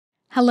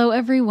Hello,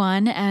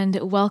 everyone, and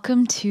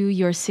welcome to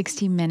your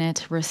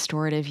 60-minute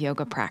restorative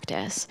yoga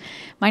practice.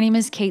 My name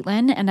is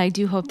Caitlin, and I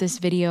do hope this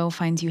video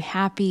finds you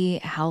happy,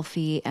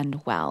 healthy,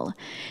 and well.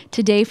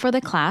 Today for the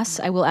class,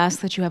 I will ask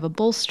that you have a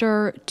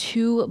bolster,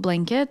 2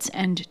 blankets,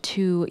 and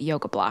 2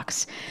 yoga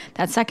blocks.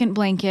 That second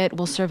blanket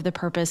will serve the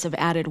purpose of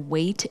added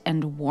weight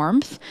and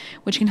warmth,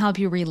 which can help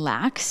you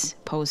relax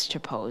pose to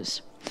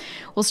pose.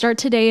 We'll start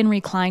today in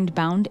reclined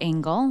bound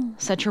angle.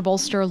 Set your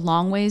bolster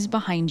long ways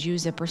behind you,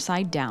 zipper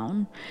side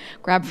down.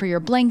 Grab for your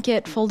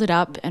blanket, fold it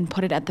up, and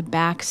put it at the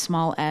back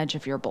small edge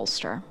of your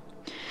bolster.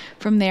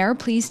 From there,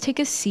 please take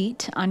a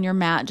seat on your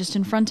mat just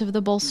in front of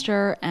the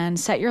bolster and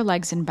set your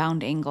legs in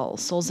bound angle,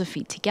 soles of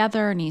feet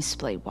together, knees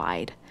splayed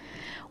wide.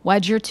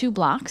 Wedge your 2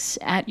 blocks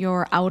at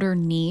your outer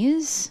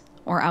knees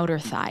or outer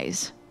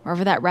thighs,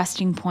 wherever that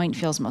resting point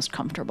feels most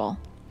comfortable.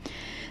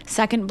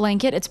 Second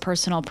blanket, it's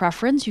personal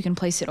preference. You can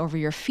place it over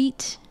your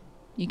feet.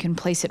 You can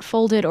place it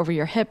folded over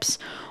your hips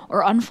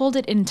or unfold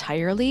it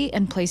entirely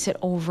and place it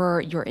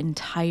over your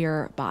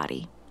entire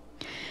body.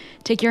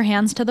 Take your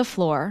hands to the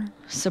floor,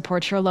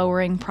 support your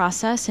lowering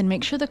process, and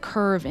make sure the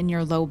curve in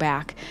your low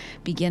back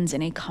begins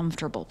in a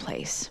comfortable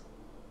place.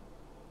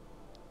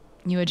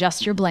 You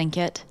adjust your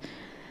blanket.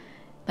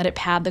 Let it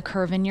pad the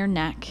curve in your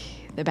neck,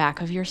 the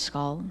back of your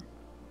skull.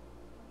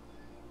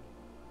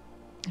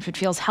 If it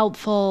feels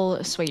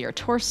helpful, sway your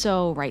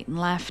torso right and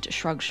left,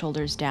 shrug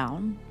shoulders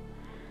down.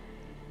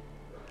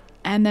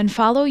 And then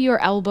follow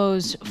your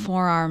elbows,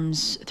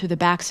 forearms through the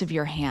backs of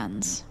your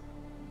hands.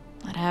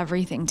 Let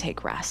everything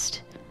take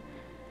rest.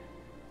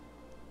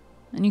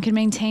 And you can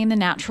maintain the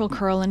natural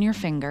curl in your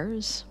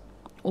fingers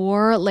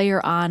or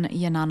layer on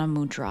Yanana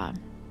Mudra.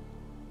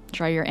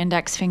 Draw your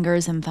index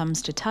fingers and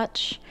thumbs to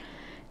touch.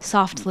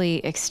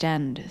 Softly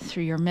extend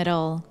through your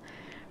middle,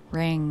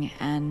 ring,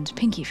 and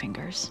pinky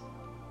fingers.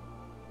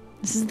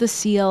 This is the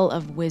seal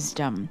of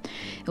wisdom.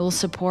 It will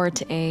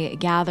support a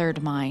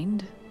gathered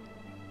mind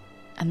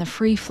and the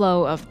free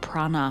flow of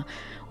prana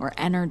or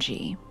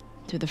energy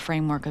through the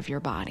framework of your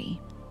body.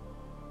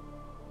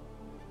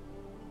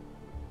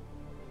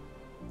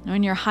 Now,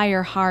 in your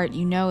higher heart,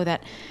 you know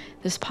that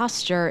this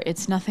posture,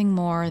 it's nothing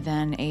more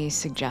than a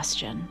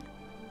suggestion.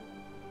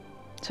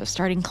 So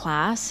starting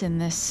class in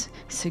this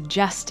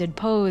suggested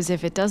pose,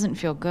 if it doesn't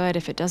feel good,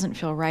 if it doesn't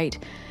feel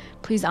right,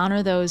 please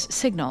honor those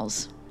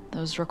signals,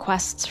 those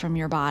requests from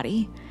your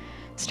body.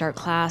 Start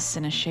class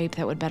in a shape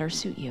that would better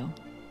suit you.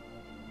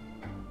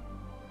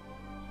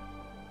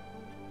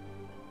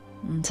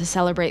 And to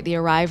celebrate the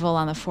arrival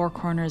on the 4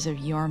 corners of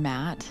your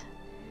mat,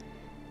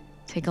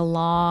 take a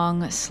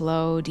long,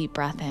 slow, deep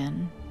breath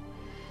in.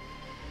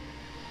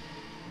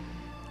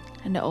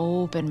 And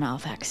open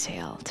mouth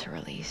exhale to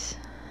release.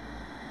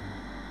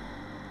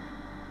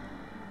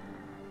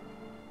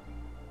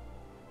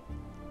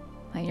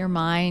 Let your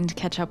mind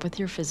catch up with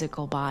your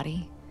physical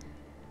body.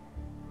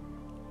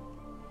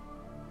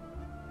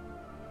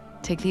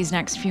 Take these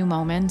next few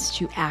moments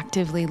to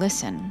actively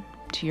listen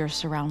to your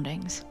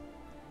surroundings.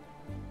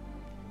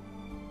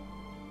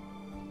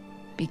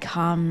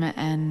 Become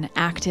an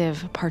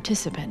active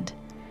participant.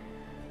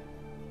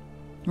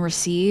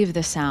 Receive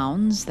the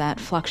sounds that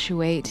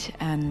fluctuate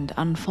and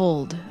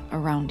unfold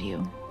around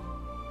you.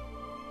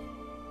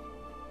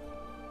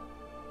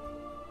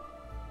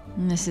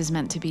 And this is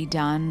meant to be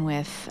done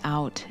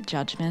without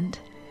judgment,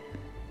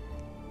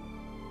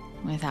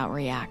 without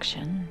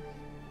reaction.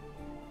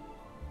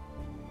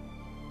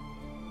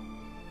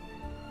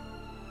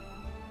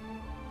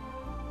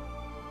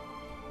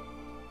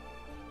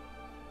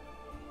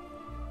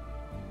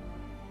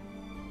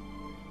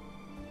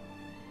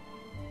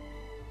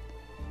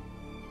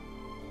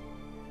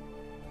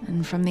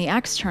 And from the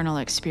external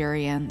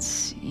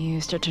experience, you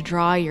start to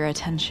draw your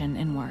attention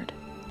inward.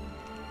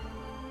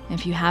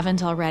 If you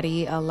haven't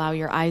already, allow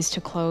your eyes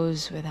to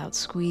close without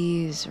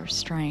squeeze or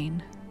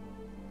strain.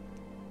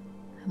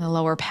 The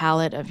lower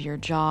palate of your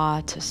jaw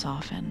to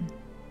soften.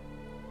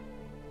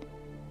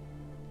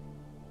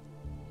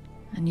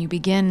 And you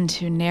begin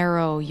to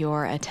narrow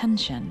your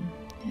attention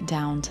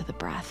down to the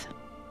breath.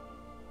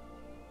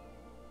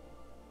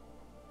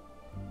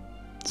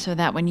 So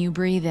that when you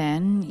breathe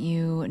in,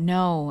 you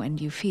know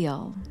and you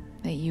feel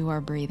that you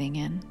are breathing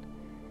in.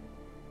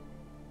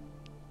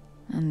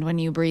 And when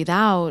you breathe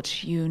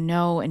out, you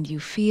know and you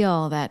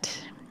feel that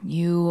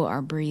you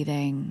are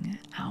breathing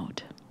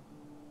out.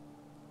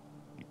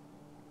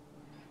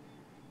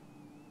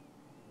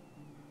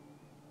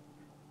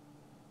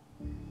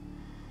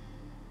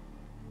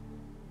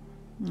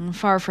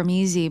 Far from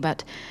easy,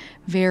 but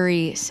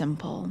very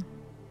simple.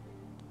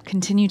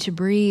 Continue to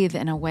breathe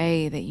in a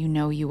way that you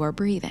know you are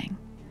breathing.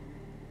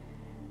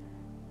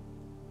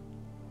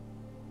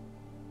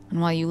 And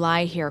while you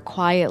lie here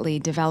quietly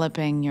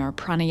developing your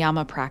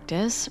pranayama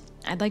practice,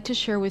 I'd like to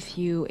share with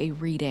you a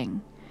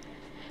reading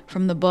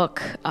from the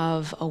Book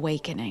of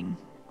Awakening.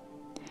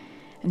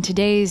 And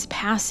today's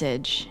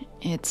passage,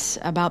 it's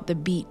about the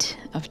beat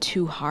of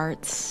 2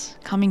 hearts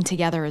coming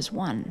together as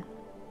one.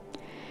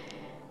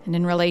 And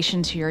in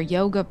relation to your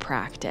yoga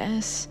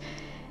practice,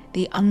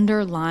 the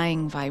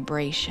underlying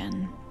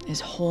vibration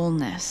is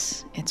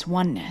wholeness, it's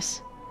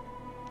oneness.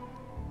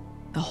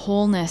 The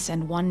wholeness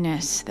and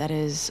oneness that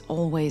is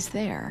always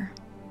there,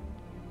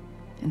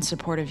 in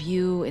support of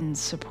you, in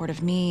support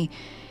of me,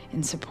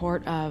 in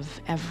support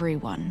of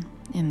everyone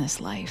in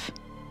this life.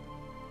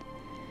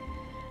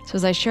 So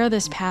as I share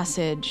this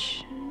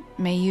passage,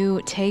 may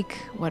you take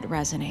what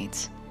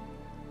resonates,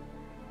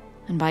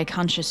 and by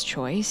conscious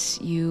choice,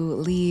 you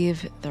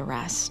leave the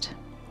rest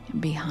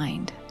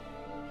behind.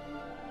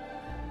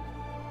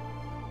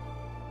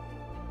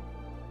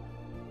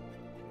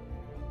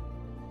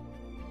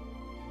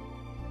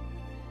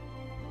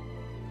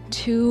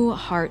 Two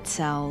heart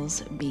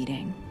cells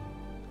beating.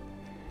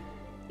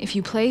 If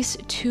you place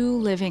two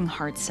living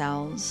heart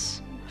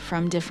cells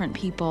from different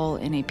people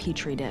in a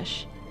petri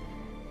dish,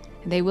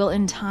 they will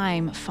in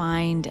time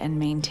find and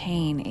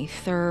maintain a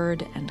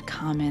third and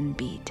common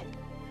beat.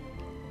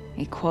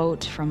 A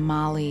quote from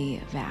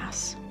Molly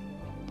Vass.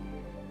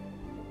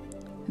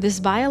 This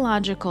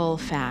biological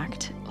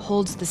fact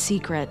holds the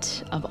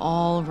secret of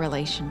all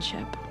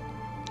relationship.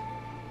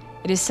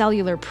 It is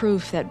cellular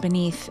proof that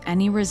beneath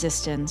any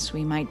resistance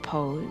we might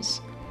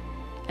pose,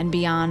 and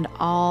beyond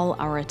all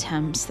our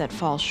attempts that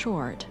fall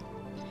short,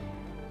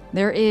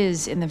 there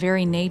is, in the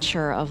very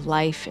nature of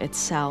life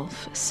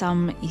itself,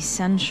 some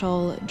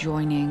essential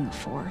joining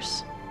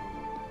force.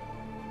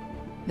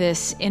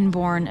 This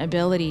inborn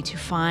ability to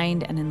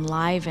find and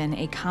enliven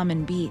a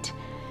common beat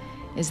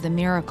is the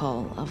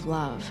miracle of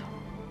love.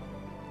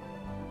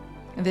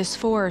 This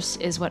force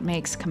is what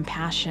makes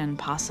compassion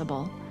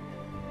possible,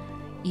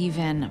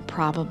 even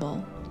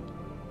probable.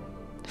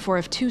 For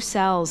if two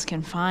cells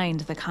can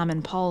find the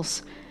common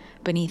pulse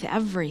beneath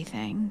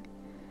everything,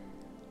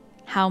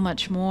 how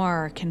much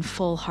more can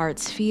full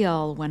hearts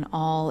feel when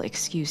all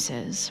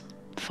excuses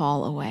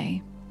fall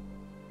away?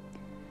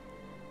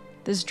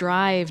 This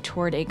drive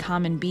toward a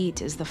common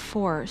beat is the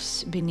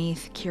force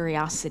beneath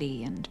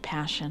curiosity and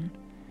passion.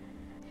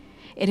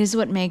 It is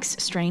what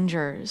makes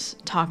strangers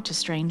talk to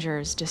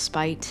strangers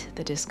despite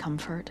the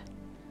discomfort.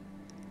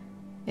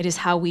 It is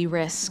how we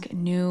risk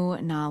new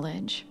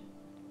knowledge.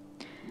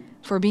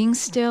 For being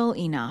still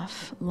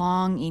enough,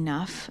 long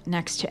enough,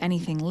 next to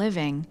anything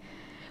living,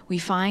 we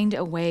find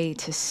a way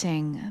to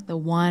sing the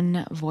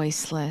one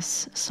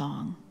voiceless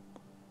song.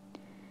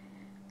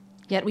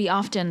 Yet we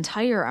often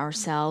tire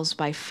ourselves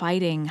by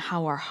fighting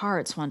how our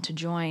hearts want to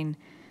join,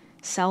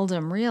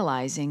 seldom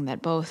realizing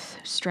that both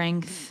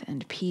strength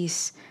and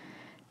peace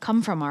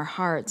come from our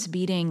hearts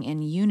beating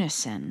in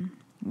unison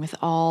with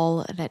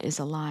all that is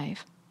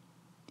alive.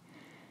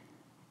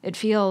 It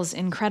feels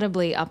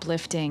incredibly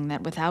uplifting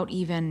that without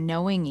even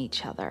knowing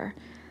each other,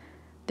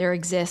 there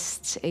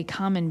exists a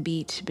common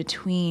beat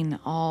between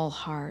all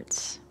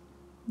hearts,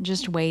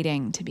 just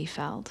waiting to be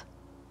felt.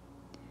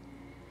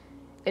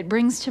 It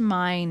brings to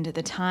mind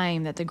the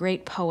time that the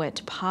great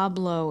poet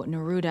Pablo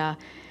Neruda,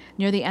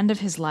 near the end of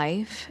his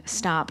life,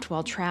 stopped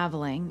while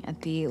traveling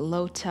at the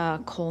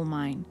Lota coal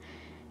mine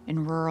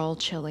in rural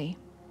Chile.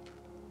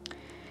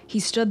 He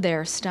stood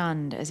there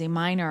stunned as a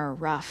miner,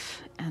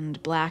 rough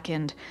and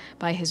blackened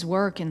by his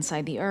work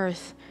inside the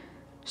earth,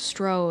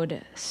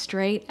 strode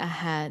straight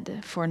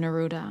ahead for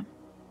Neruda,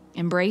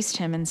 embraced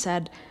him and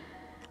said,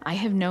 "I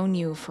have known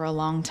you for a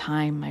long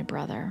time, my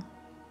brother."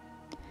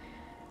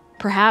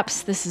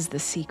 Perhaps this is the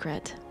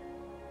secret,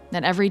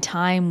 that every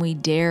time we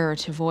dare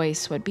to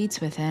voice what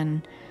beats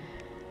within,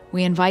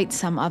 we invite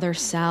some other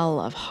cell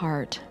of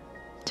heart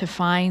to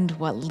find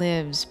what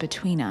lives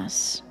between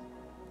us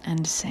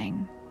and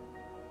sing.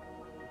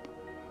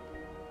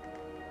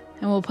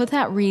 And we'll put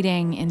that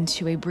reading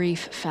into a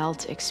brief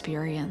felt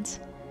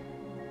experience.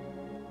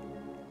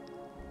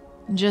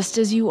 Just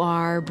as you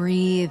are,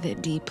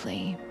 breathe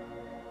deeply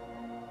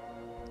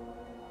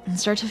and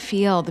start to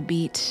feel the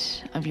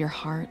beat of your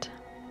heart.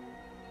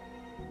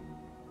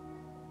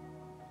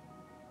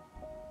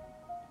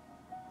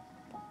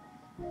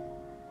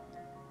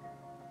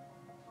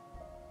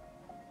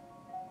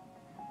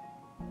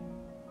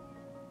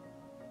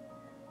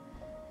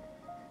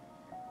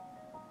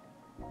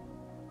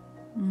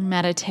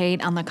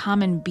 Meditate on the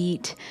common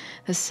beat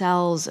the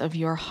cells of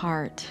your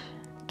heart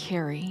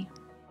carry.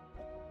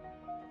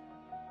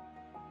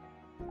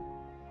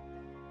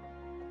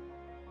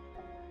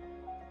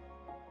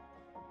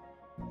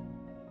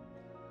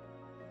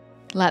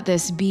 Let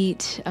this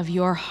beat of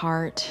your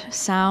heart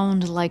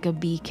sound like a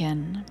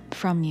beacon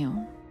from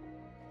you.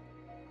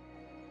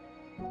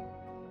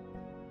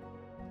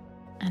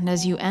 And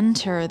as you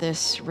enter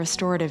this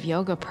restorative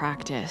yoga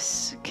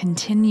practice,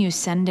 continue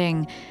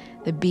sending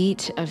the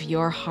beat of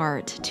your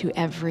heart to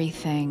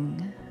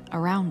everything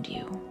around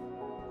you.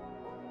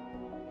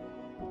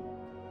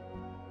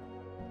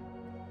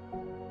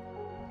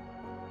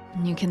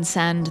 And you can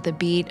send the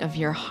beat of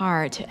your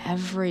heart to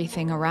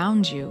everything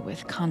around you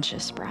with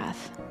conscious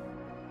breath.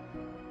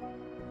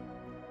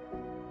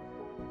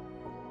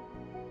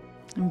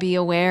 And be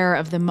aware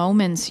of the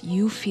moments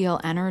you feel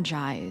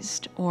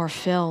energized or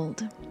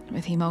filled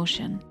with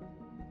emotion.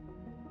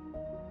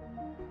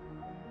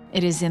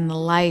 It is in the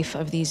life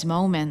of these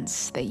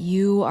moments that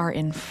you are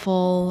in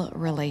full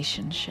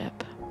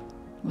relationship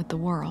with the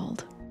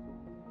world.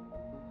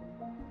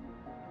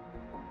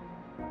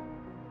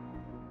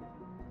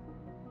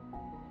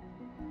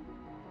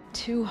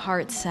 Two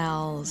heart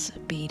cells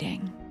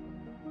beating.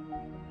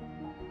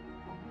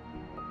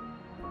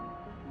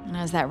 And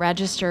as that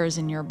registers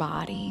in your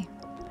body,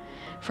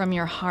 from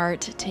your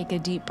heart, take a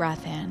deep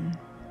breath in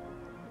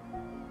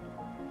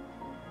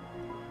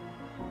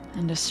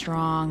and a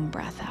strong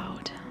breath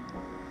out.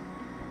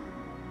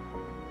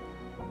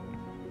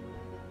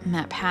 And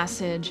that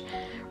passage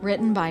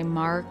written by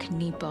Mark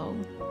Nepo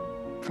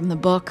from the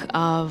Book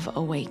of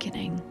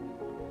Awakening.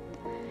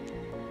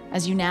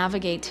 As you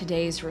navigate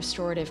today's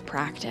restorative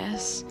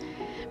practice,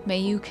 may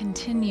you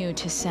continue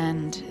to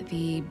send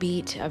the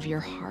beat of your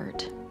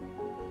heart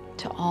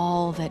to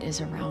all that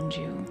is around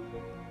you.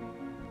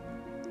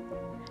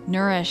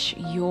 Nourish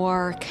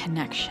your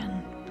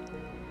connection,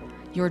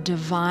 your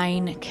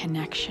divine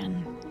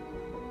connection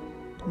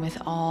with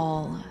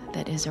all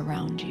that is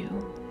around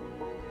you.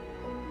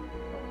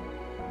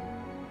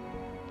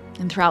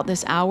 And throughout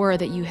this hour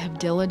that you have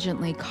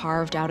diligently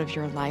carved out of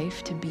your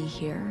life to be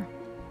here,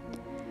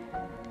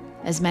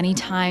 as many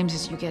times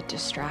as you get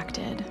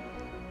distracted,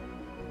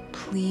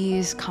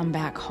 please come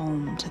back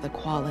home to the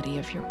quality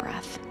of your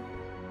breath.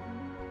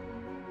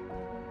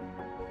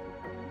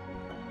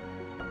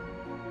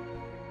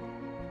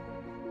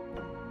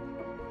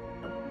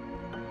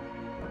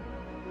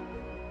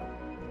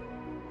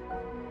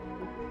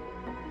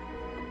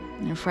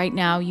 And if right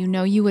now you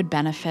know you would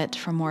benefit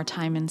from more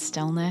time in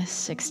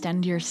stillness,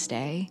 extend your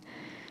stay,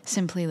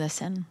 simply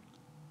listen.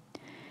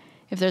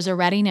 If there's a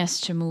readiness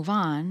to move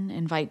on,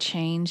 invite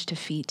change to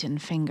feet and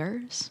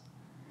fingers.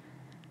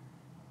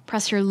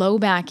 Press your low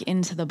back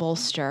into the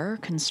bolster,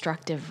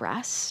 constructive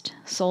rest,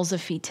 soles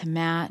of feet to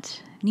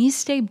mat, knees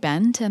stay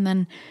bent, and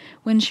then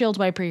windshield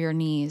wiper your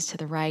knees to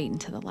the right and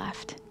to the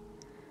left.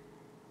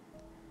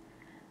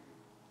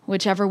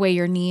 Whichever way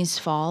your knees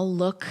fall,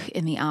 look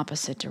in the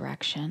opposite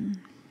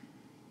direction.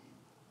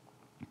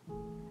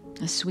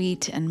 A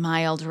sweet and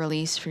mild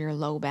release for your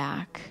low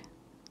back,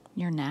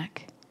 your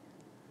neck.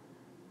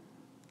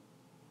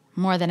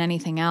 More than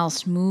anything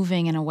else,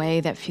 moving in a way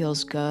that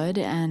feels good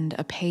and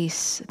a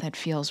pace that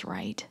feels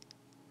right.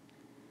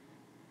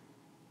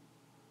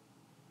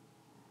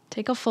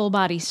 Take a full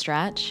body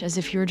stretch as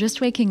if you were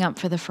just waking up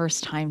for the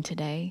first time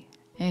today.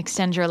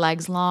 Extend your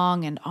legs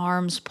long and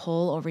arms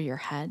pull over your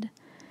head.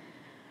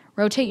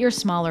 Rotate your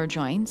smaller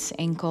joints,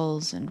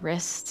 ankles and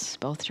wrists,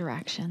 both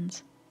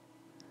directions.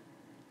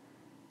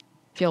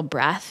 Feel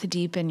breath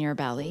deep in your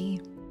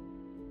belly.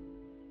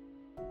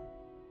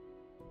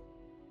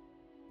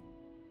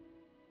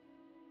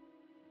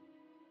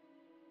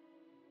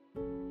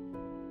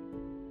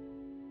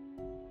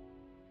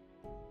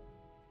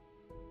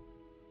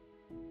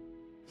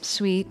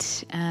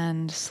 Sweet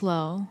and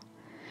slow.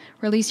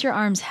 Release your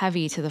arms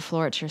heavy to the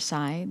floor at your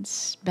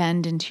sides.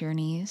 Bend into your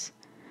knees.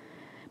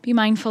 Be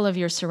mindful of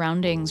your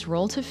surroundings.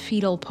 Roll to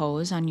fetal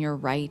pose on your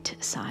right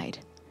side.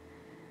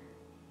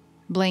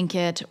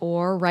 Blanket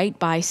or right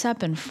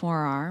bicep and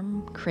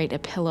forearm. Create a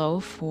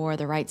pillow for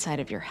the right side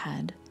of your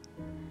head.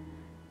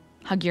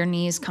 Hug your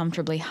knees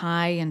comfortably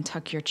high and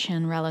tuck your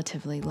chin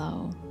relatively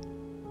low.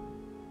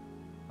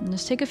 And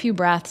just take a few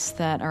breaths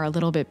that are a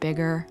little bit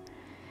bigger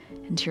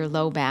into your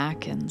low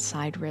back and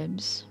side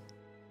ribs.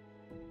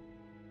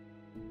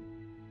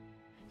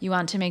 You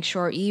want to make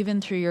sure,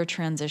 even through your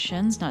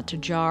transitions, not to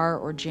jar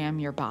or jam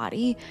your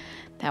body.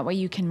 That way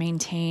you can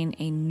maintain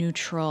a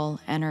neutral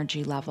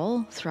energy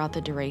level throughout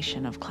the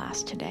duration of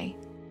class today.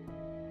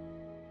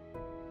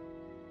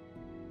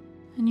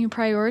 And you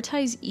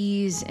prioritize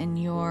ease in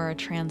your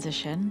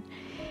transition.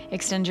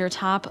 Extend your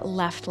top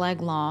left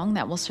leg long.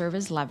 That will serve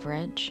as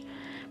leverage.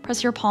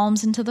 Press your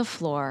palms into the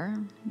floor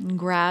and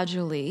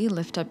gradually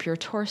lift up your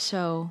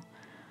torso,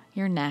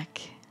 your neck,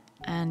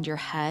 and your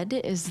head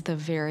is the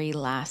very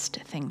last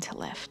thing to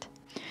lift.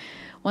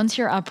 Once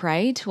you're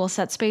upright, we'll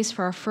set space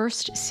for our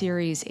first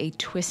series, a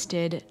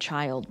twisted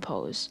child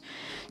pose.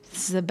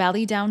 This is a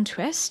belly down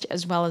twist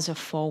as well as a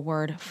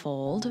forward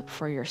fold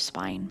for your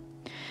spine.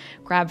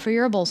 Grab for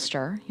your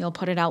bolster. You'll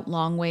put it out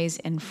long ways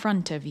in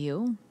front of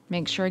you.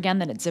 Make sure again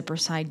that it's zipper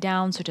side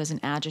down so it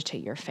doesn't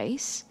agitate your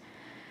face.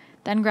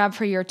 Then grab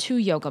for your 2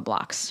 yoga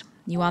blocks.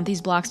 You want these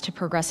blocks to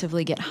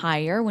progressively get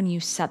higher when you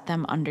set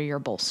them under your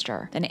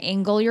bolster. Then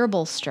angle your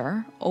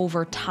bolster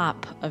over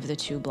top of the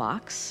 2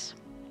 blocks.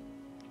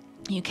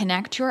 You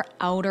connect your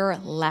outer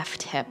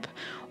left hip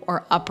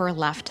or upper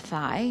left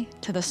thigh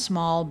to the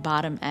small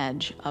bottom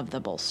edge of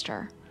the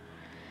bolster.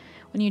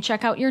 When you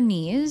check out your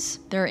knees,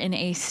 they're in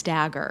a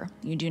stagger.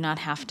 You do not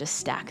have to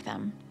stack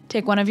them.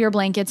 Take one of your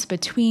blankets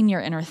between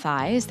your inner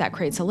thighs. That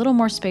creates a little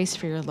more space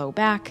for your low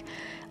back.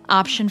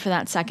 Option for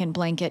that second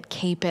blanket,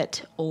 cape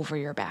it over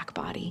your back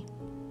body.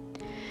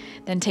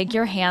 Then take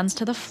your hands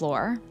to the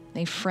floor.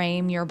 They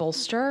frame your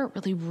bolster.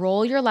 Really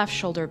roll your left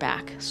shoulder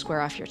back, square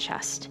off your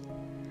chest.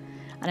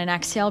 On an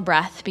exhale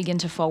breath, begin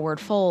to forward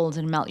fold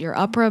and melt your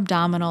upper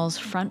abdominals,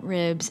 front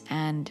ribs,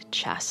 and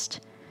chest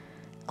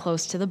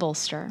close to the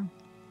bolster.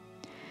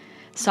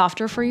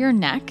 Softer for your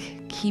neck,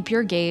 keep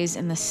your gaze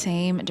in the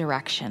same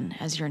direction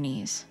as your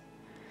knees.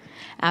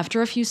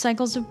 After a few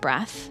cycles of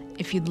breath,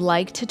 if you'd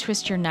like to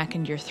twist your neck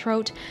and your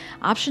throat,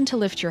 option to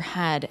lift your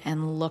head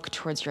and look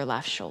towards your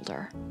left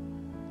shoulder.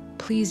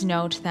 Please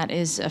note that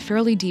is a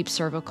fairly deep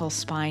cervical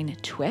spine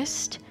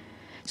twist,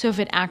 so if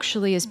it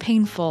actually is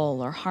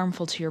painful or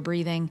harmful to your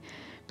breathing,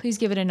 please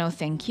give it a no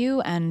thank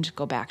you and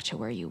go back to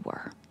where you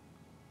were.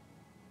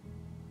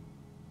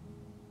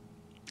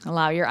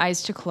 Allow your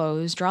eyes to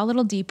close, draw a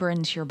little deeper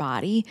into your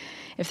body.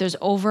 If there's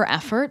over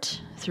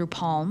effort through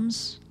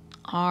palms,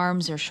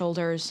 arms, or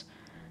shoulders,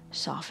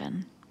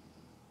 soften.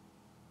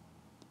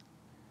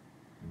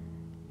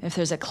 If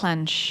there's a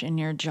clench in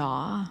your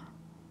jaw,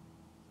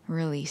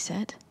 release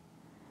it.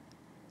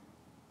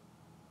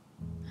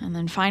 And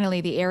then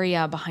finally, the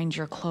area behind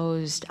your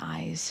closed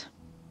eyes.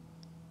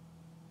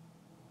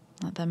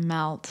 Let them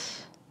melt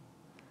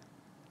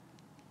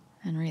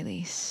and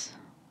release.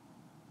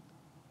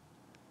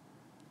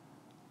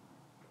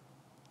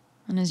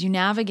 And as you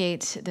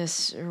navigate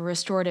this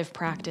restorative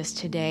practice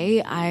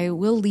today, I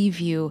will leave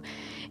you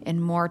in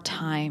more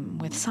time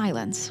with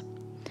silence.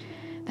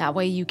 That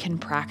way you can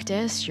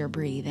practice your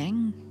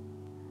breathing,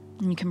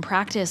 and you can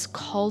practice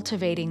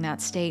cultivating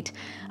that state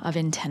of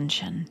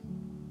intention.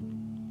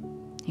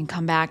 You can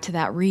come back to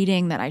that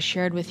reading that I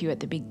shared with you at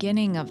the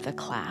beginning of the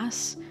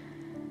class.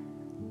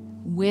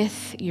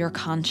 With your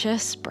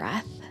conscious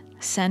breath,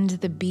 send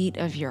the beat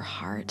of your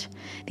heart,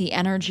 the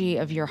energy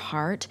of your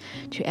heart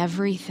to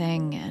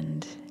everything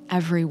and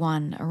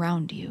everyone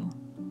around you.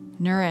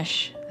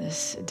 Nourish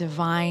this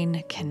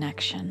divine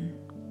connection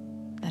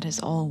that is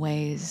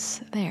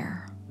always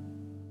there.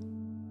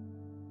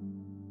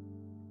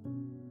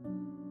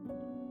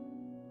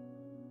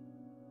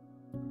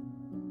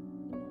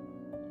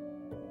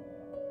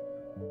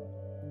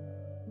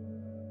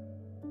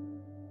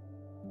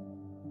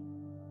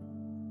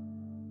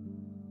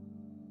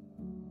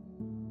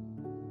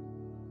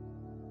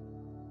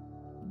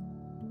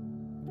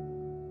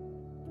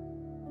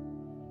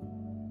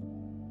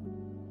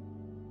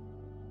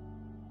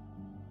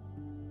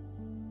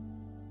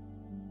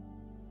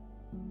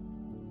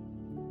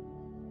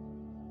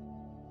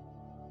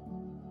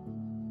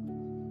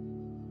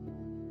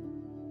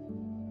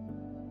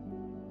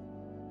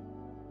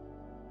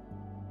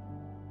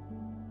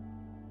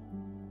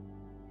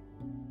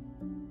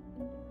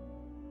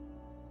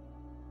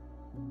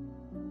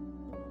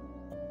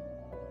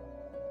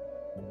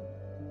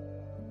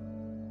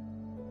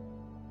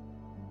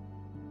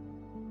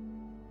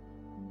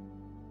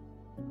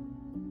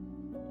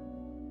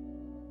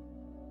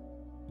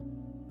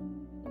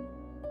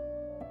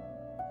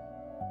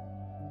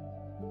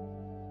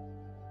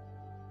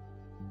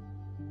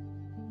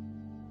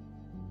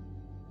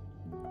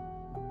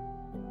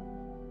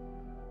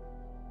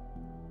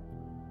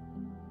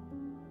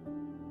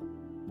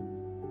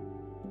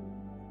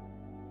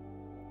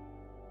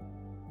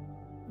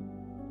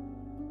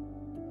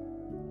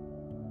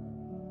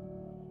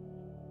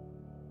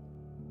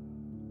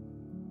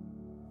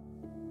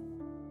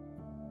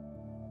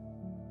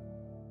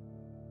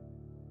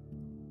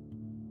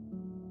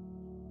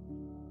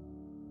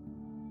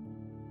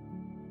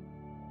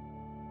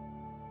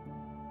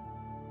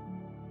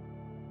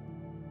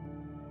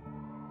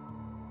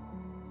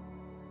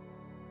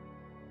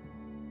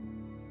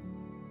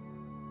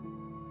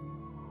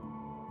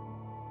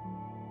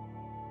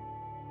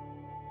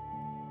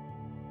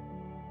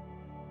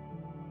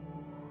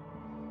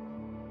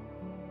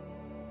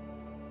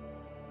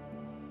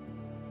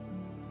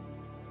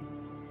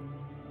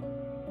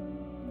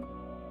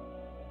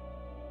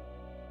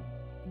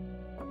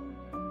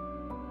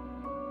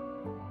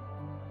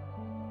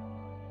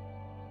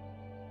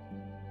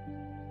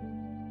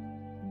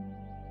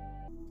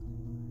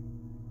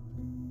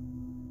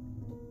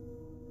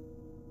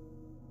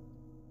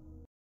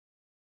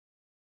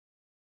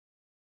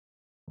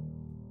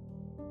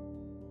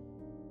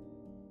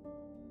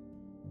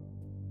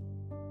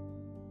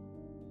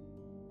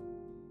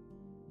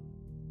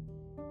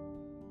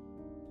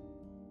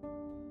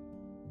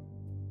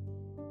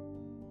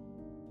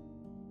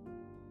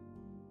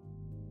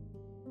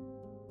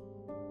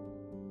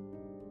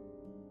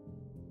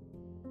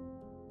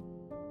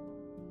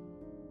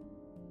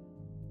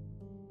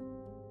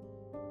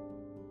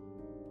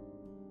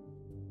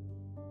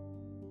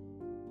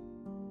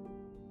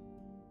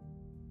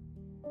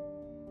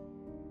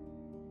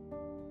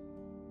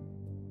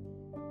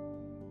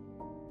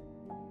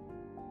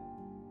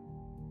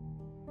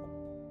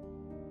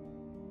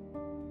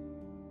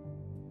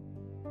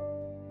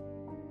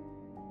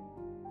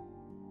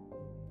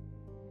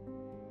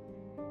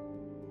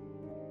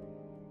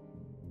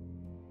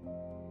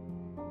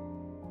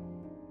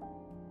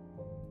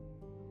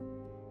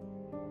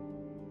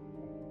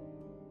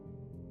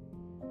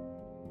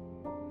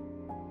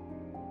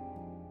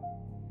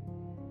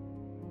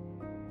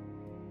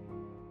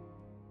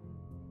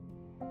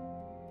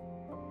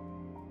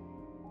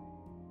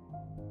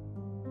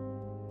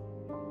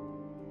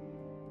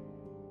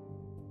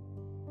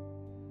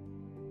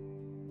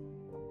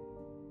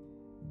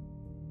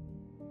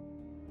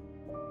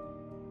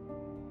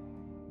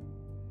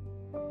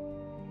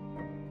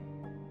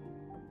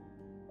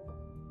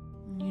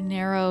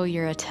 Narrow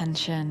your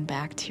attention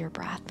back to your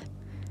breath.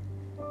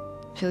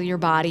 Feel your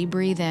body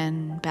breathe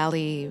in,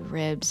 belly,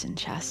 ribs, and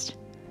chest.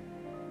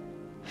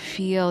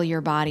 Feel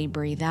your body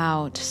breathe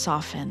out,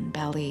 soften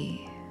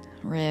belly,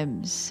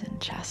 ribs,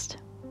 and chest.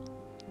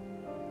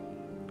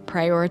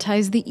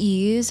 Prioritize the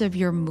ease of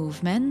your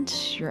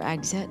movement, your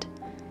exit.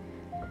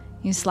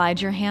 You slide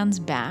your hands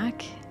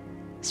back,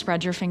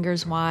 spread your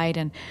fingers wide,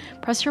 and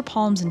press your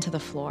palms into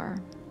the floor.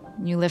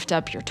 You lift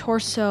up your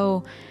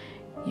torso,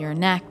 your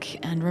neck,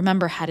 and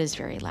remember, head is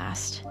very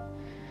last.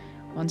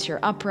 Once you're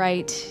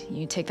upright,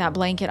 you take that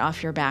blanket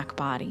off your back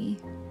body.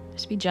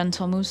 Just be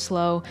gentle, move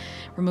slow,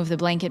 remove the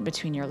blanket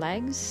between your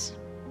legs,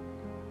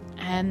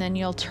 and then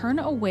you'll turn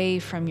away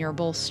from your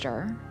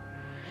bolster.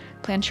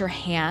 Plant your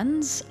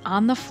hands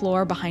on the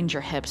floor behind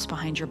your hips,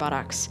 behind your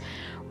buttocks.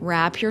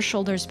 Wrap your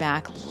shoulders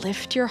back,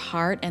 lift your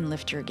heart, and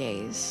lift your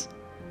gaze.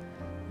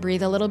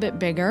 Breathe a little bit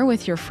bigger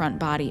with your front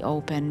body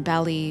open,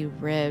 belly,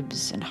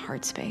 ribs, and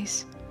heart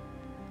space.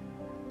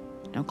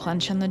 No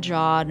clench in the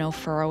jaw, no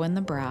furrow in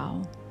the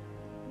brow.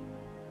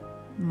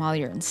 And while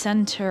you're in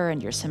center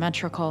and you're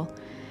symmetrical,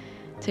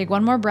 take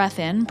one more breath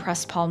in,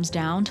 press palms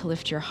down to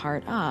lift your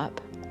heart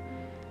up.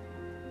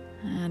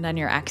 And on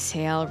your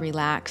exhale,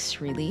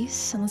 relax,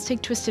 release. And let's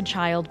take twisted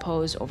child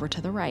pose over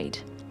to the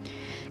right.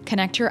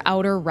 Connect your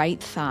outer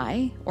right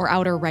thigh or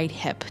outer right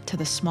hip to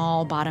the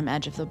small bottom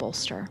edge of the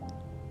bolster.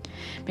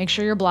 Make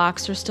sure your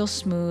blocks are still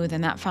smooth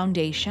and that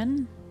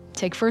foundation.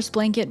 Take first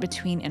blanket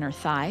between inner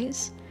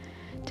thighs.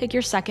 Take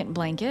your second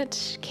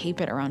blanket, cape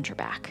it around your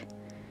back.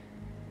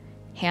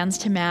 Hands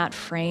to mat,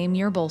 frame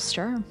your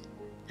bolster.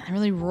 And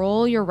really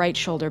roll your right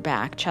shoulder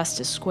back, chest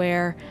is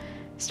square.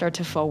 Start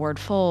to forward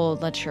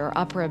fold. Let your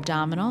upper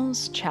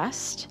abdominals,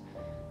 chest,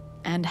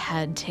 and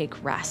head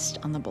take rest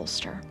on the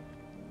bolster.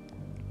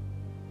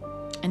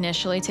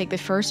 Initially, take the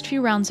first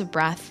few rounds of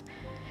breath.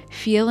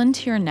 Feel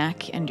into your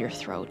neck and your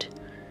throat.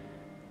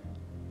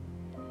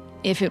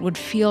 If it would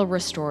feel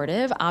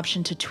restorative,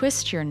 option to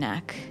twist your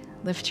neck,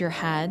 lift your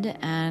head,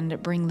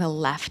 and bring the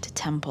left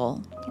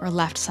temple or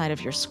left side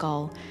of your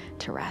skull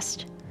to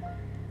rest.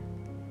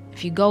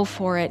 If you go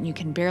for it and you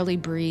can barely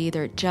breathe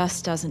or it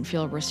just doesn't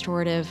feel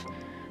restorative,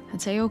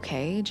 I'd say,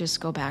 okay, just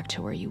go back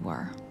to where you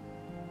were.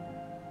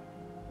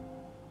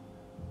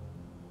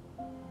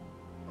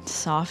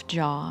 Soft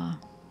jaw.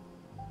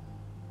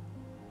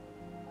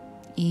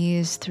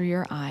 Ease through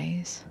your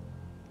eyes.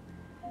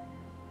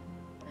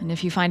 And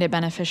if you find it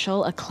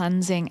beneficial, a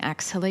cleansing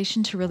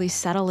exhalation to really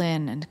settle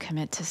in and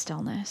commit to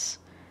stillness.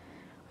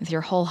 With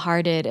your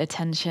wholehearted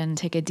attention,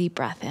 take a deep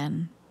breath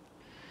in.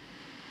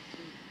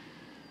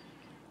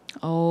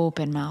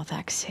 Open mouth,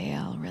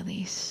 exhale,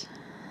 release.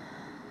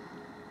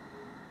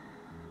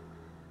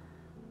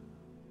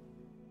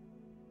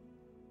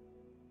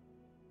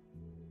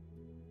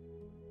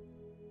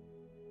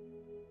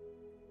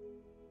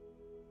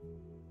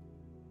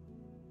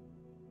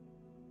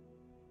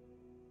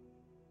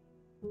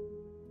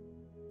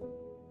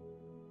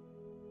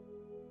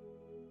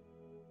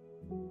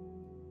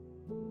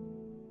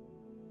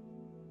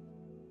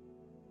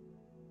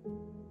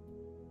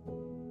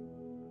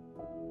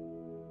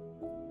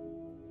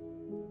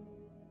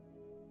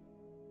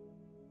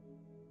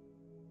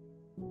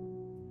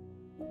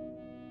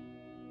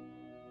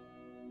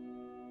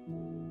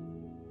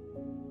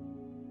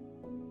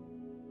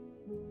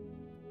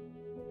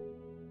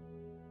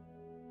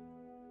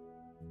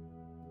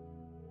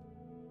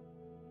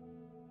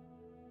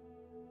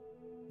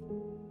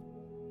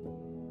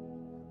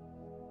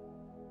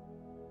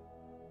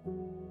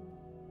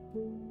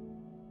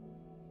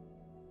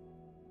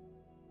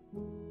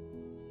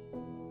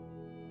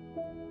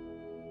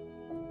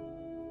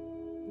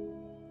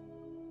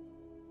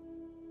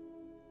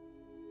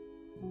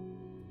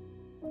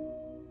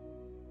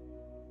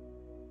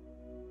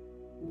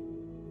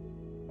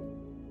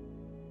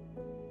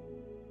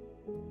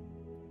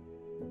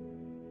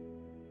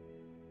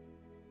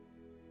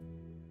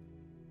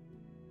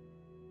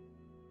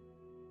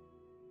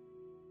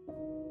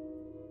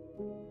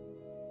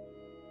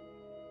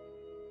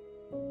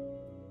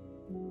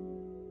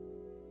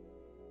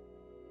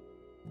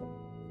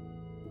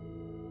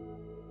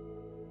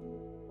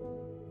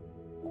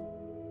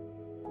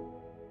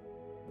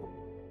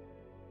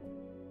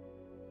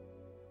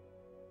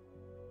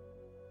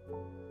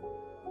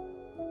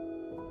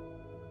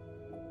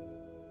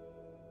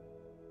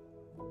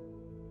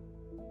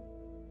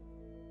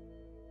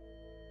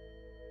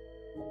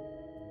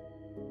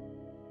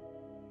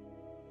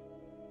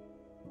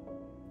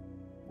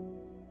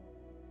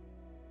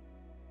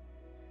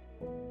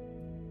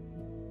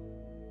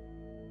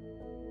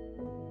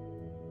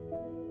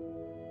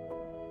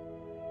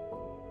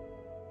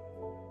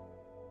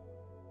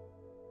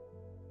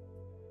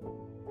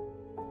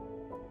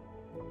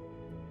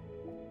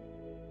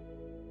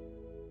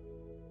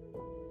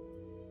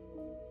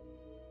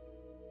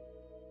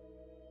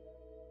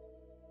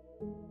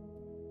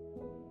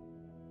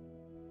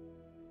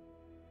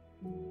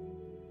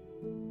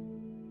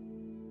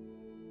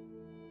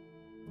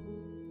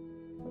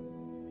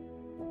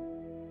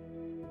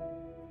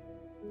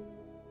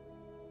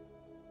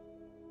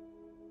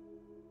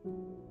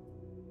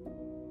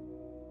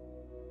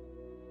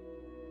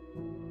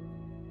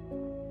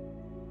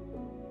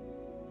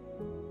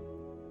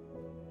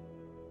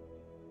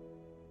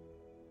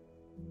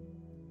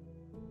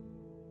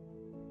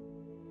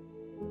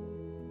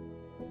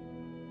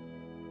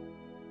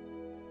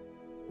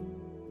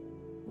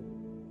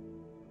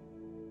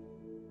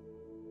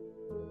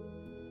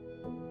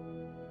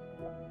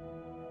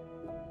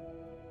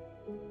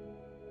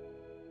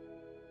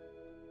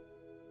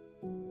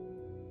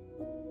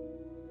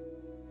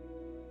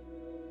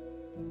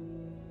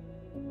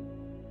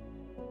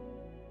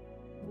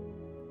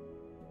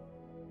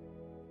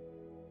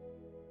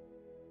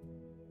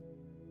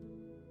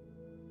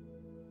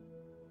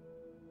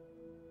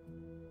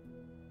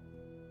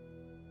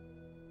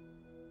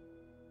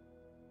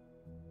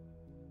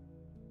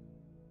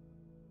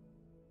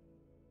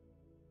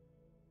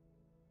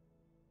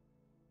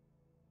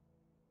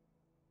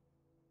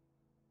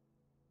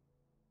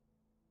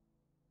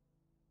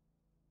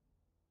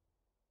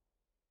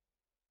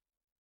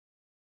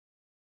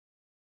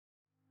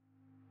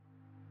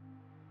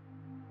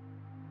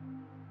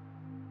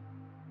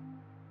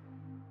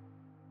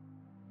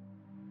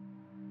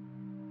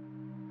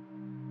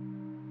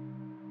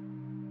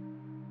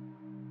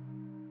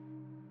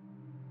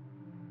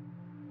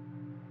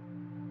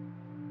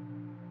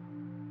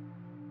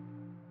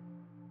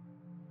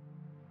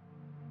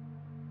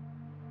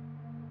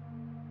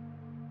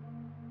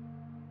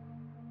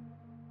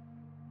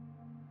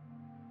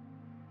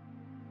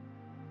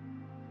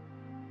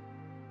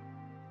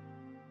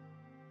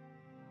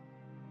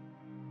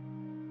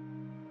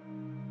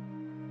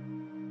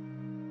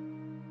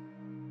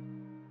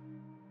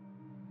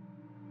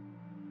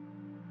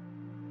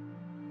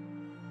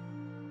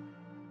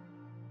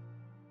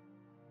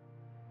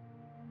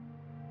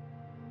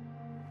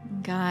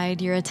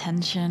 Guide your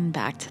attention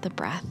back to the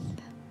breath.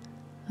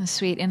 A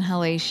sweet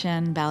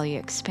inhalation, belly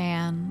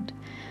expand,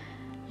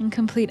 and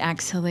complete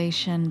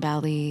exhalation,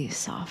 belly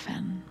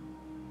soften.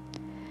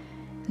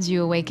 As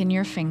you awaken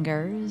your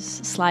fingers,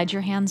 slide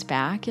your hands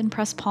back and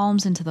press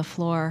palms into the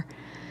floor.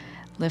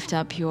 Lift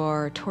up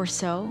your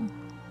torso,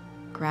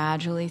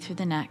 gradually through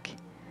the neck,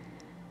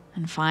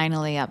 and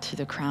finally up through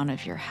the crown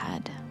of your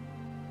head.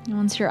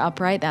 Once you're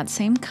upright, that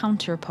same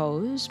counter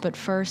pose, but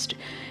first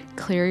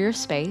clear your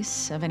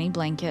space of any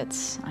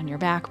blankets on your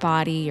back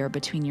body or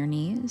between your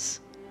knees.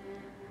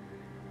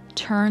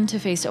 Turn to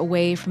face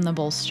away from the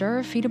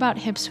bolster, feet about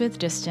hips width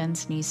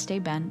distance, knees stay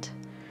bent.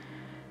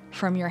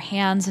 From your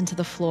hands into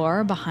the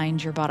floor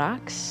behind your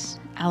buttocks.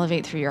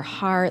 Elevate through your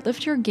heart,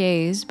 lift your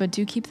gaze, but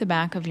do keep the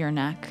back of your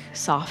neck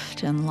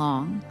soft and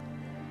long.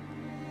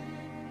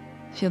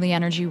 Feel the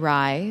energy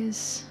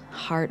rise,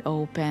 heart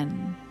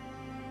open,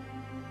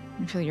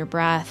 and feel your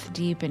breath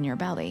deep in your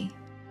belly.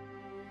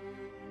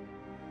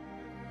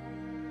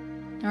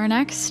 Our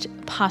next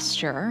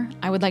posture,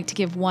 I would like to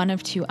give one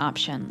of two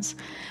options.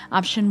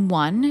 Option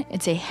one,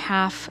 it's a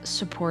half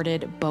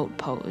supported boat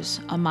pose.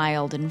 A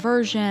mild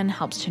inversion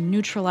helps to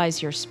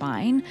neutralize your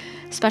spine,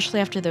 especially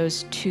after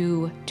those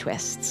two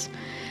twists.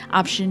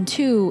 Option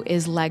two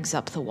is legs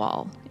up the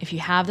wall. If you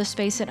have the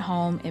space at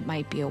home, it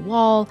might be a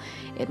wall,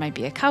 it might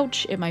be a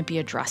couch, it might be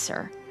a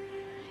dresser.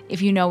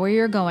 If you know where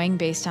you're going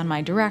based on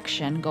my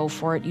direction, go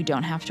for it. You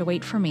don't have to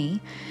wait for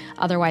me.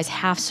 Otherwise,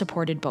 half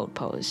supported boat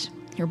pose.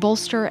 Your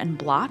bolster and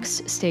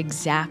blocks stay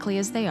exactly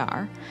as they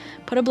are.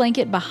 Put a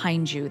blanket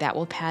behind you that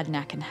will pad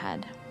neck and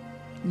head.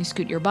 You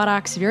scoot your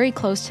buttocks very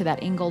close to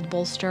that angled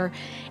bolster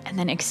and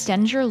then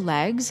extend your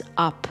legs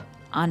up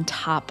on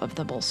top of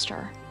the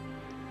bolster.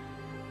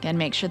 Again,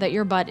 make sure that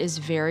your butt is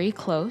very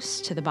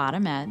close to the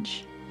bottom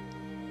edge.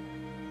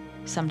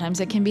 Sometimes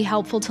it can be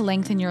helpful to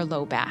lengthen your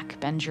low back.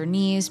 Bend your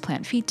knees,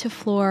 plant feet to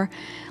floor,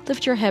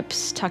 lift your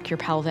hips, tuck your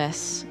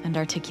pelvis, and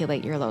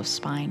articulate your low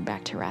spine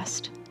back to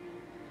rest.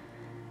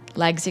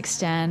 Legs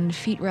extend,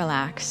 feet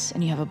relax,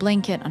 and you have a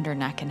blanket under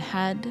neck and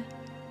head,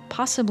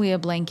 possibly a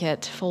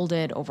blanket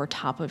folded over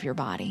top of your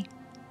body.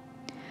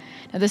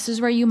 Now, this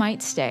is where you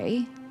might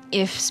stay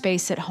if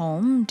space at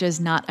home does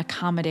not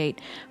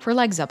accommodate for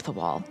legs up the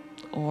wall,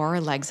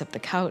 or legs up the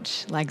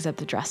couch, legs up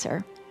the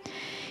dresser.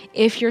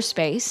 If your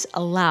space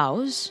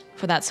allows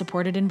for that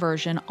supported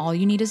inversion, all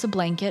you need is a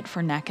blanket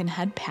for neck and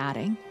head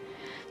padding.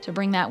 So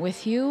bring that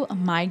with you,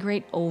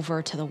 migrate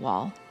over to the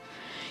wall.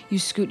 You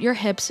scoot your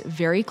hips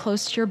very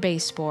close to your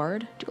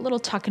baseboard, do a little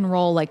tuck and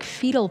roll like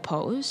fetal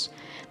pose,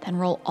 then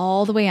roll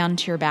all the way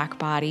onto your back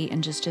body,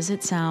 and just as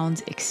it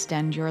sounds,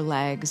 extend your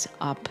legs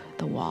up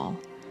the wall.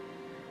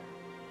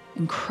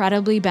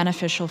 Incredibly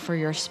beneficial for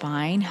your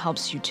spine,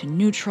 helps you to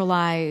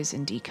neutralize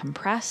and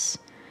decompress.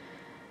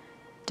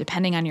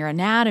 Depending on your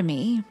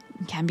anatomy,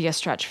 it can be a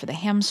stretch for the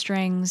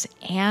hamstrings,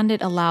 and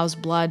it allows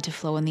blood to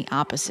flow in the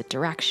opposite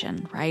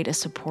direction, right? A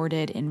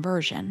supported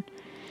inversion.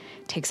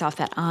 Takes off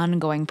that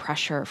ongoing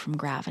pressure from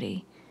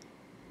gravity.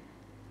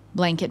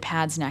 Blanket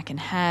pads neck and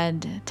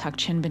head, tuck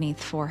chin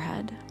beneath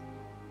forehead.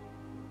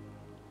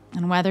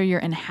 And whether you're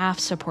in half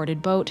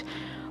supported boat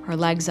or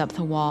legs up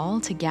the wall,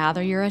 to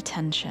gather your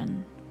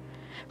attention.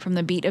 From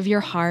the beat of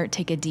your heart,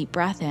 take a deep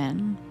breath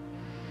in.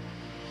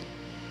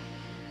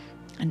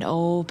 And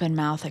open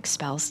mouth,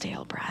 expel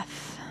stale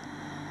breath.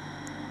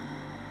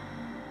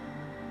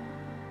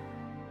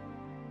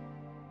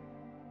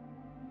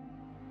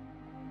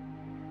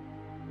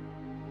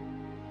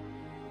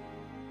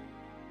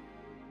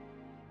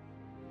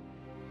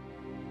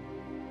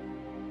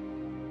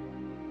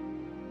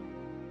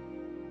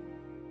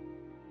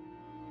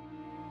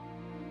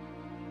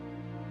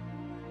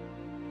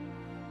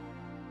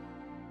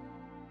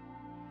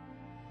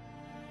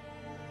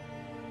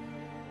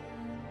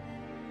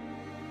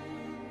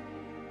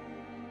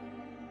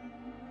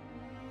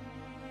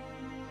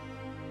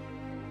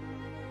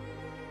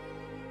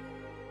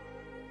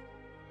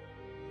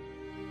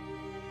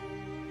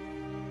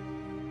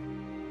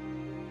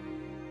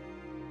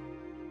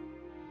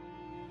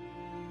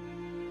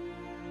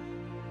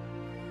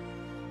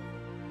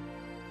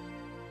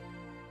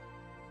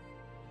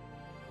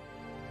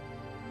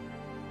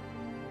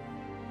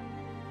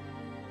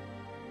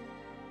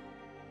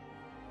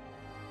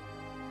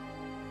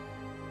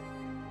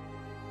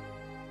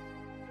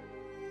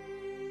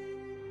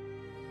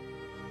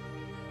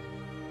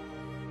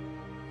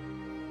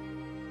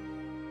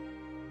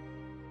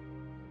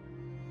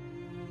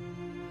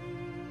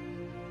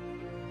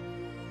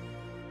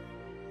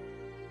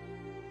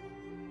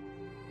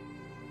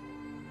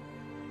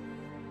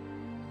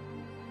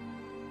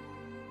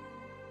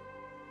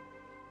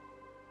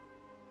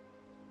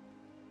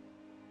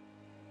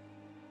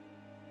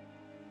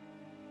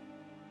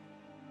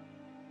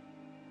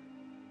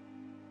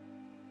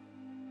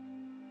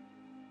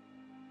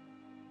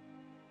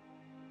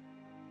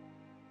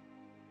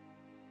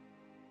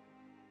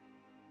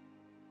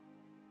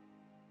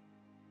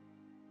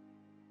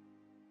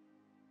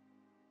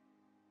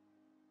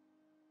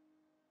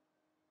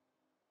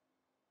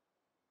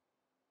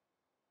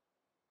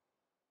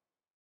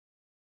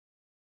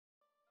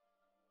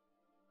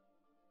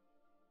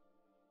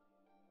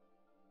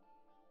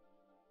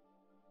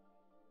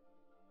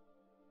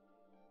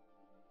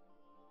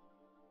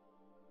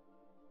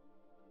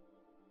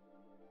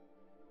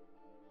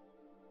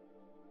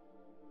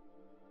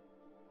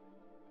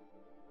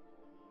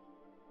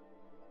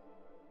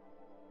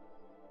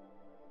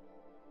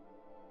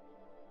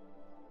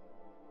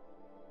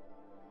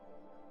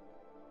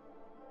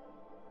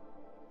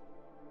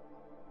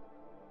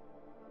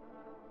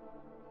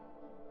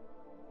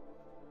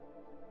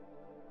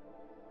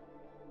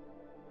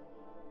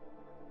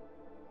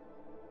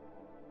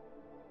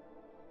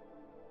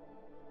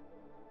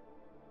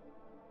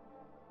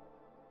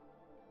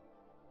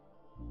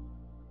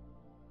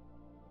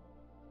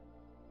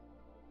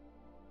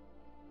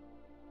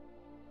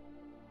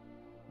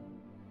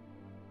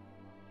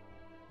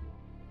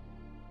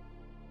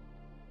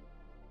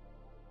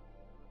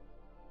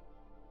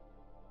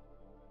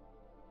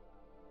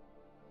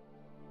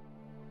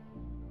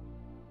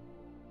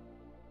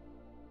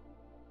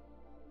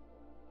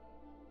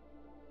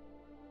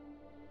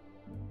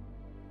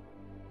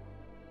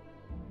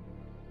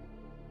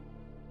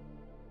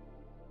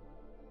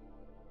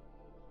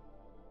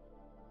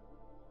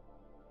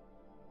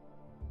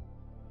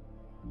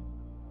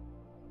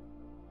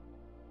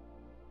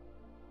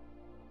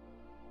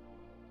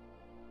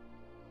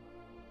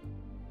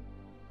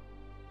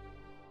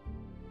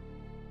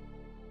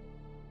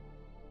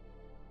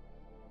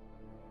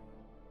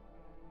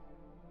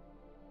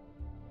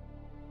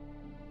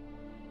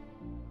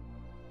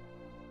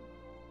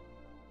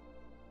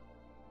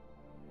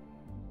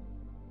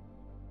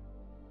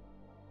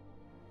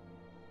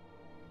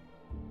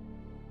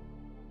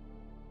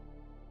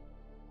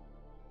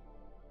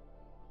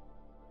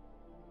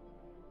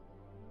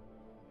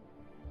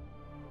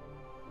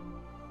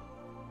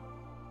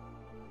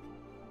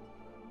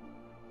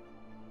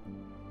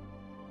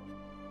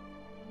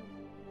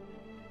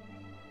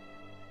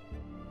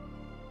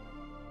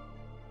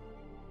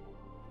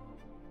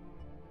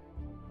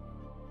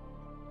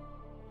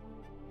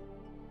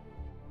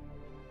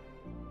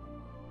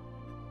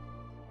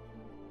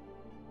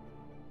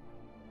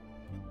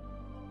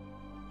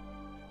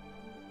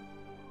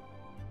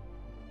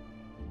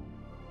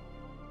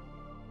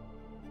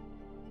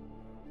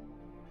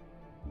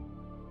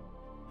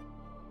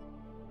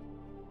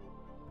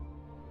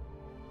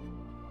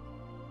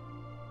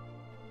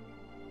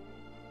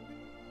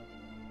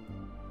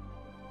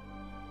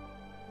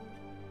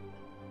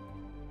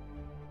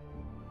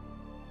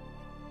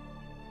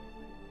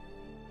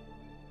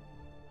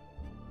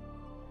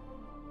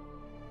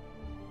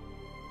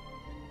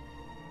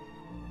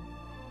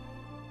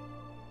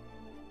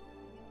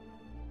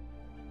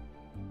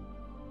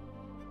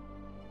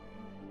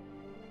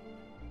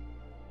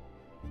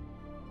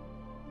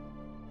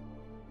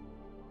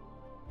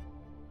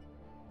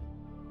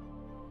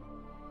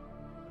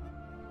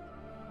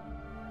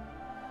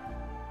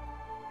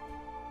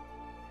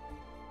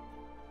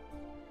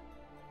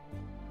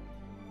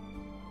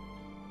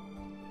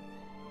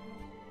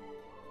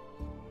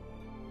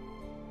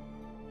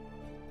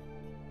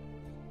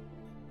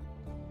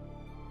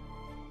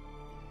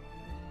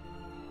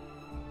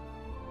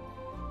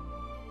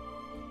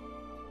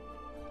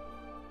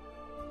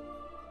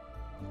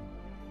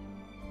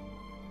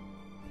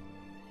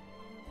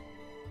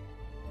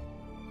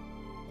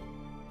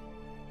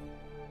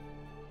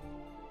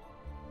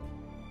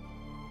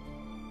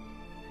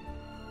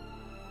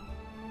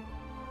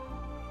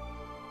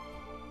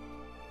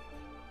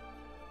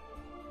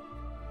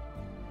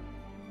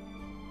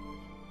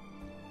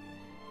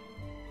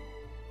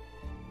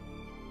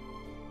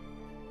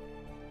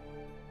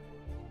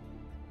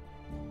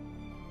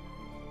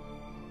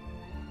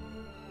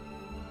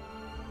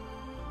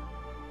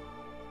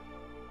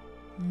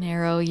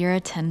 Narrow your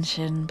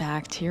attention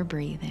back to your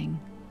breathing.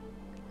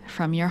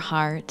 From your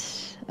heart,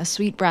 a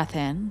sweet breath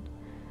in,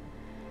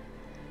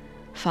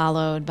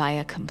 followed by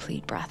a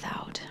complete breath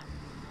out.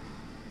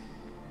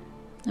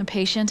 A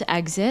patient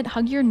exit,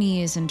 hug your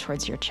knees in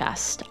towards your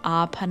chest.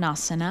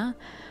 Apanasana,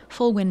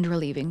 full wind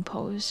relieving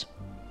pose.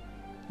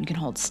 You can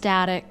hold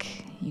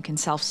static, you can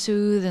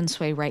self-soothe and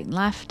sway right and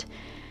left.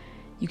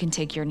 You can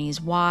take your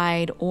knees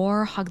wide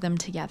or hug them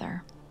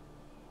together.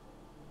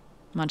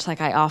 Much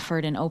like I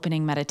offered in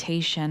opening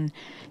meditation,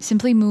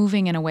 simply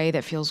moving in a way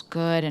that feels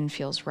good and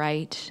feels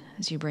right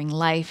as you bring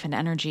life and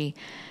energy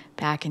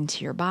back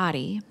into your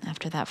body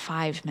after that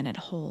 5-minute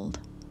hold.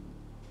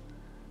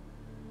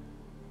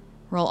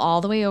 Roll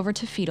all the way over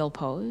to fetal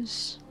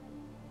pose.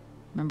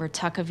 Remember,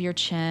 tuck of your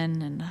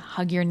chin and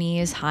hug your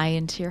knees high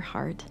into your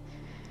heart.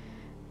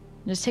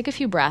 Just take a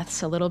few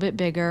breaths, a little bit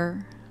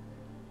bigger,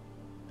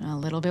 a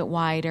little bit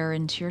wider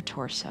into your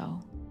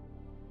torso.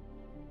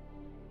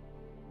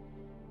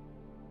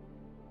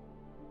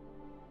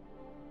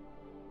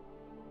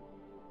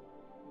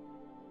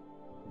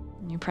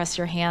 You press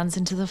your hands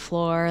into the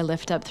floor,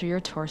 lift up through your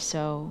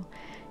torso,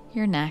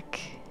 your neck,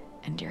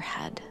 and your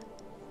head.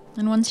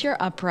 And once you're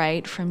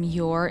upright from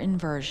your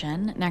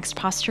inversion, next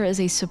posture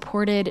is a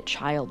supported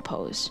child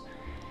pose.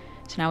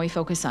 So now we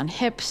focus on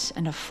hips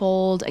and a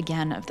fold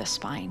again of the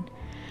spine.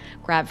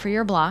 Grab for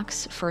your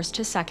blocks, first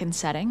to second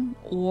setting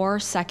or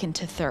second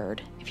to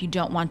third, if you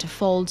don't want to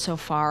fold so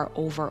far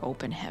over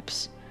open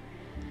hips.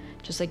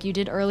 Just like you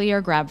did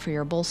earlier, grab for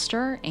your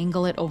bolster,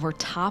 angle it over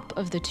top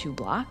of the 2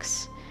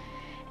 blocks.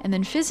 And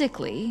then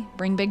physically,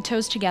 bring big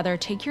toes together,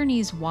 take your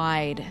knees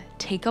wide,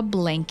 take a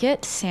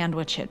blanket,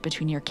 sandwich it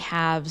between your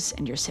calves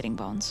and your sitting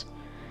bones.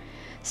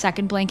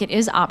 Second blanket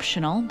is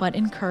optional, but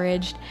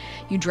encouraged.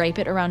 You drape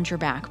it around your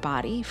back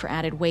body for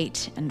added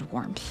weight and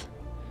warmth.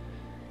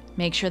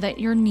 Make sure that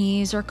your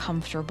knees are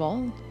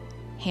comfortable,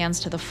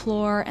 hands to the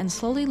floor, and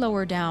slowly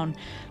lower down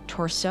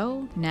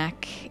torso,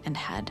 neck, and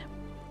head.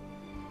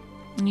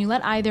 And you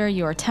let either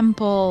your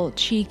temple,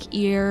 cheek,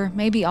 ear,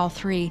 maybe all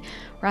 3,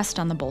 rest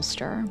on the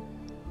bolster.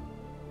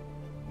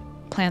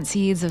 Plant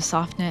seeds of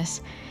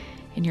softness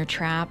in your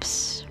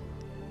traps,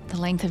 the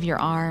length of your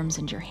arms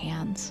and your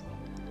hands.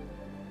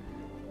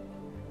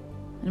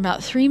 And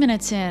about 3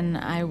 minutes in,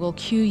 I will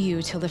cue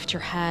you to lift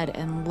your head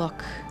and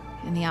look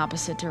in the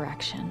opposite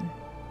direction.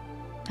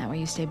 That way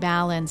you stay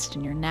balanced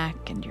in your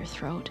neck and your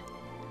throat.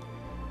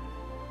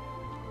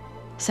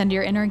 Send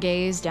your inner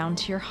gaze down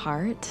to your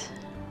heart.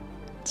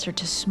 Start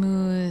to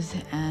smooth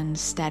and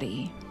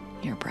steady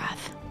your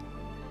breath.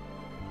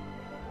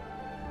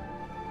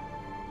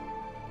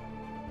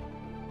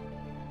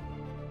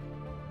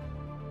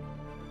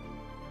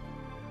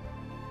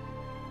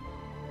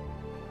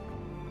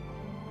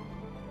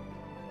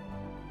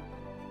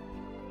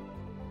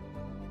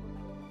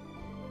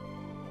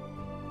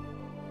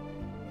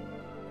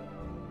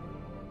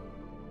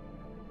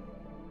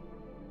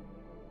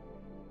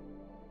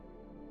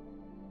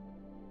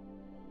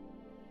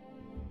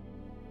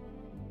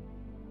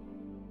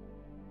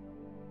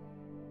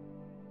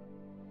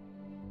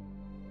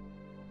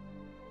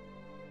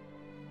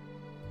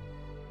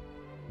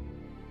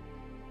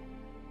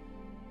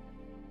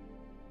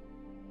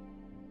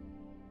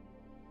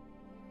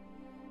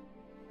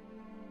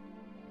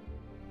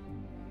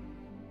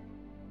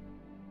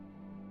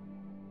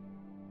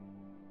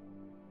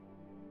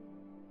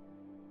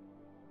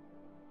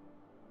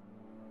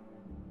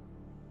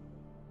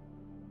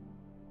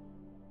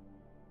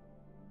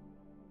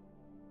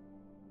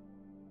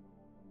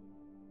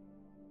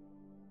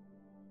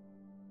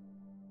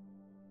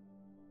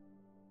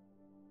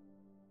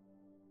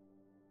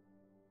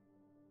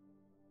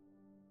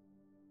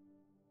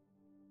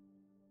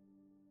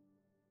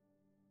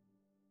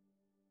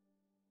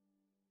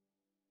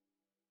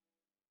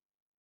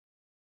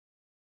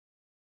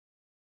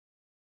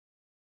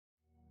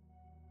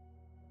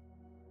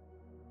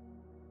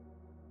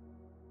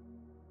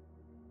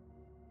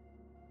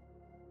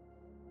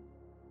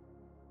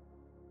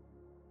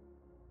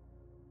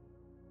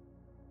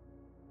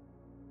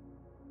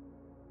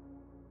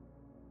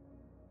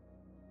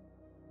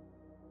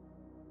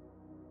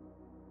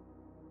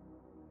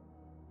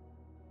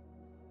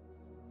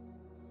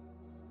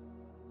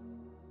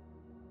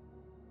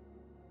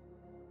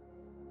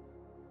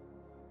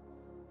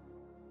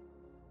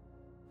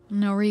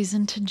 No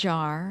reason to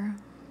jar,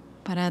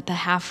 but at the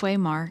halfway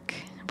mark,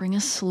 bring a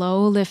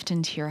slow lift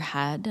into your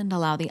head and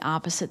allow the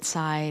opposite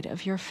side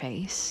of your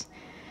face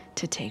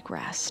to take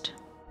rest.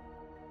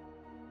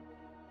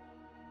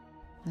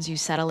 As you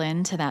settle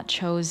into that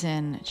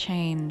chosen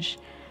change,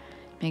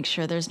 make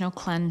sure there's no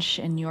clench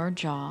in your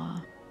jaw,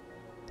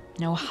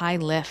 no high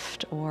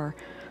lift or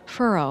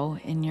furrow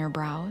in your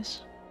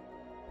brows.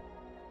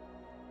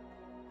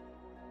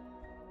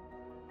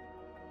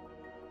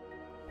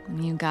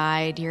 And you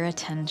guide your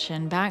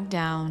attention back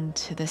down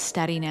to the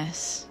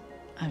steadiness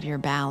of your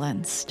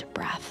balanced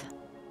breath.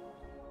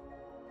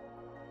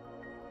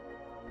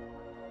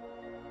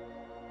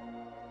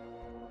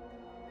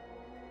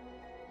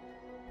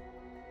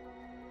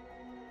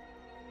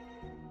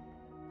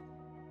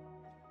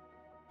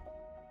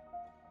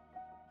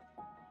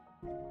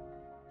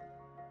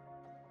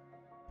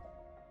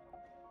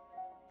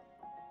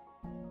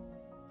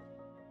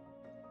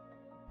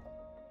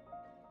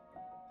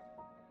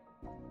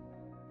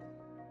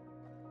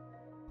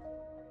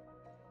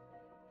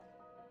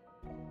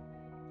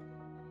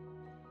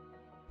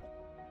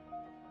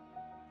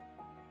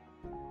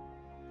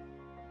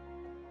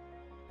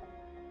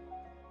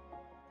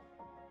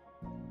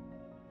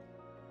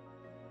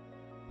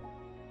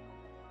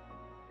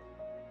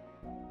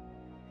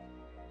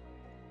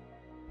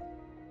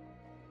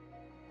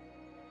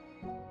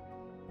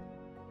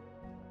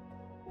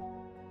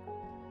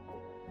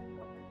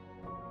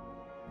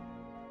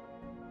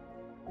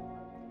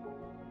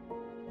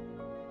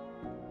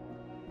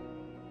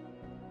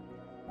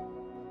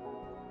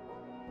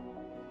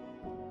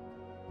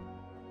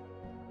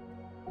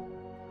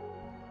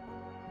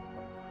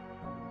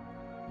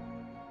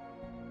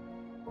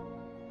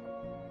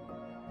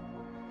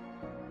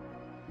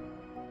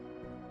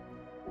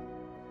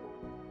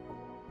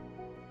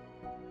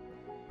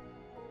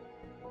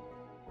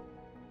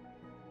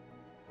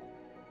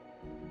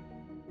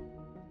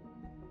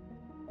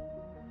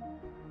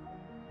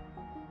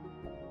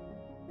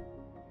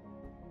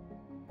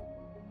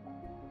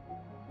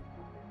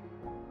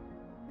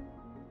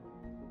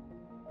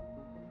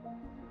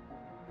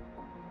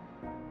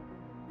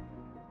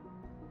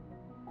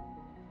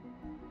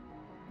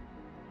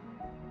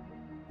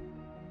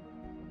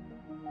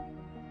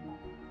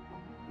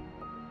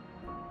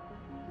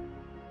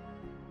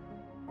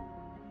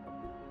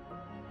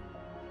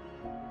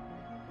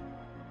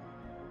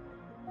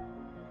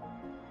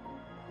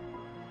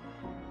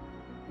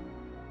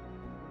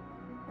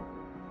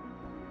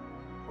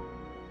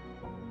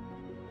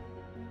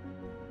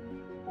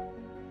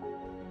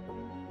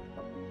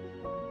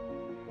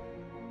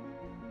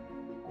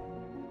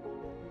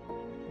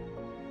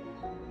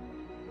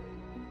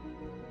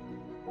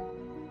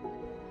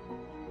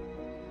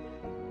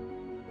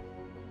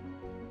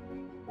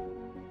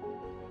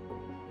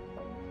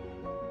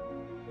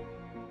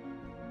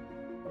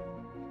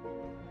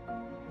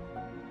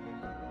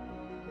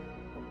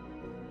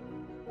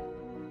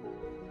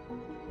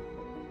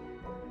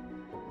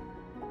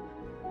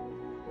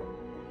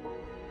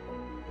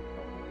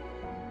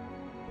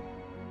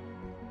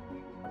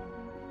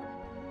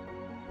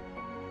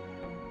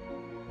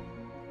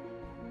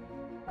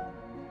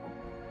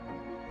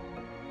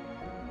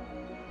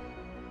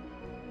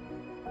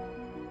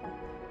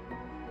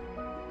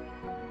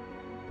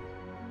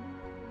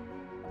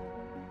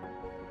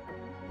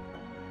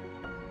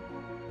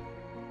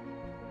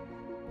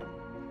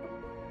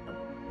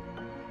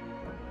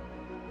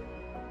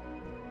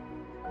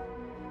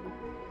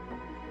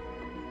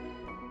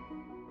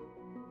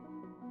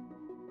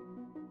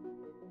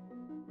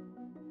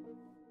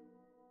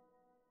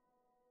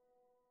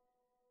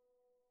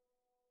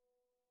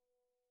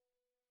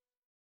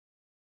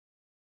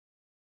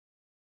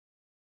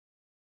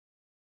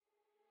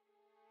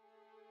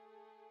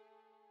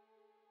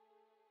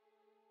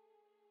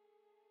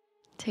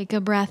 Take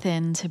a breath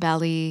into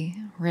belly,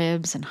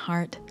 ribs, and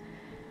heart.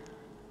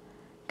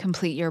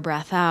 Complete your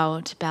breath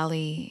out,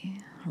 belly,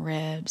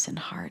 ribs, and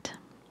heart.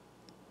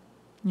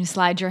 You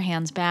slide your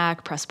hands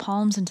back, press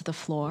palms into the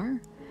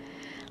floor.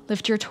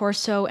 Lift your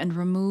torso and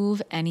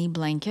remove any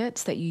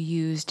blankets that you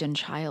used in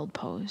child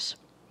pose.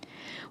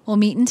 We'll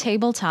meet in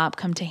tabletop,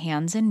 come to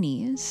hands and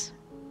knees.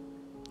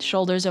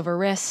 Shoulders over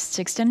wrists,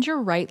 extend your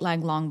right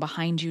leg long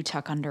behind you,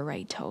 tuck under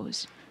right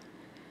toes.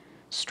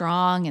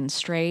 Strong and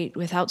straight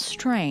without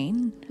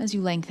strain as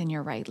you lengthen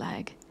your right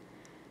leg.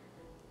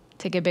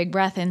 Take a big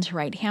breath into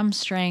right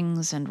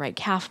hamstrings and right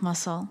calf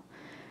muscle.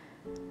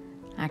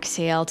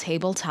 Exhale,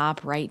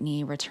 tabletop, right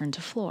knee, return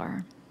to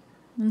floor.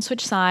 And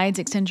switch sides,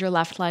 extend your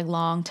left leg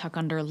long, tuck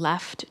under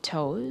left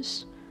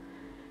toes.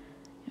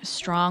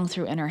 Strong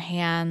through inner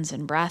hands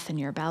and breath in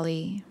your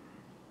belly.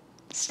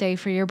 Stay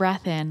for your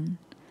breath in.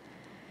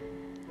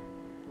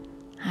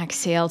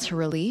 Exhale to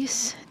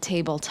release.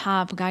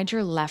 Tabletop, guide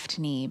your left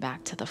knee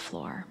back to the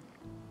floor.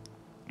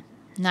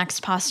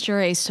 Next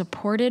posture, a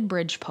supported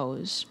bridge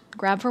pose.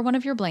 Grab for one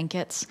of your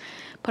blankets,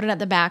 put it at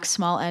the back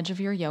small edge of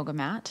your yoga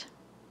mat.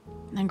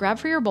 And grab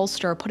for your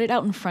bolster, put it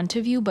out in front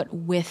of you, but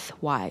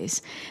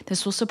width-wise.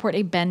 This will support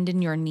a bend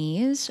in your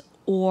knees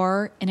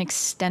or an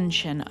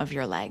extension of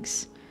your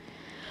legs.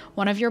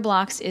 One of your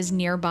blocks is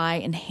nearby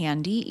and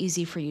handy,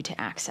 easy for you to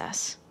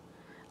access,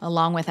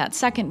 along with that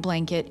second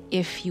blanket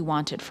if you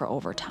want it for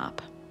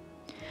overtop.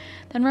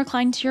 Then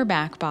recline to your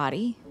back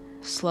body,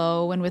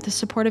 slow and with the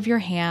support of your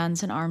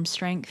hands and arm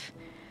strength.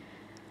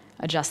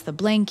 Adjust the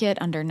blanket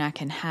under neck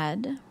and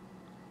head.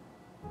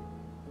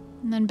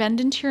 And then bend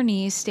into your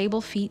knees,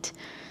 stable feet,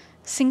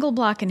 single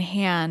block in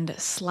hand,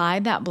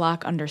 slide that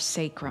block under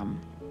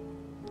sacrum.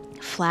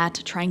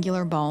 Flat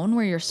triangular bone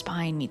where your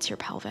spine meets your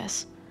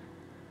pelvis.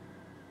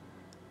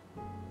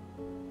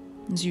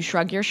 As you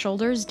shrug your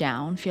shoulders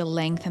down, feel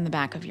length in the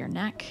back of your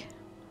neck.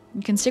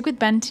 You can stick with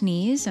bent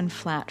knees and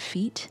flat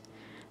feet.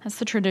 That's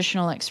the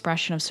traditional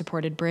expression of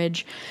supported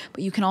bridge,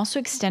 but you can also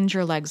extend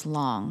your legs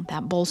long.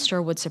 That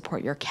bolster would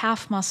support your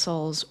calf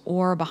muscles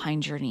or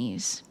behind your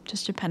knees,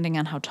 just depending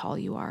on how tall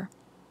you are.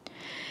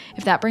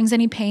 If that brings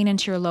any pain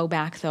into your low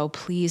back, though,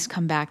 please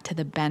come back to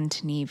the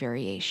bent knee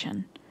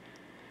variation.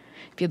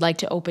 If you'd like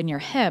to open your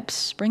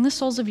hips, bring the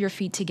soles of your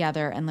feet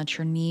together and let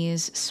your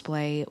knees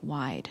splay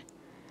wide.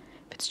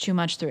 If it's too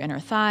much through inner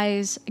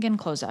thighs, again,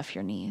 close off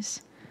your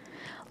knees.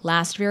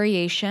 Last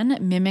variation,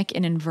 mimic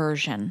an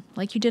inversion.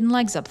 Like you did in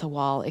legs up the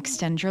wall,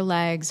 extend your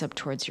legs up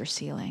towards your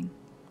ceiling.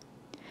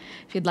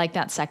 If you'd like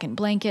that second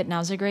blanket,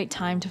 now's a great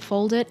time to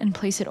fold it and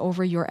place it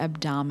over your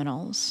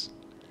abdominals.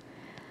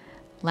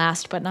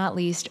 Last but not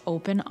least,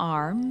 open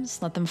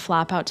arms. Let them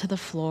flop out to the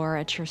floor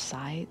at your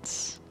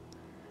sides.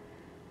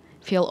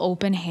 Feel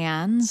open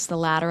hands, the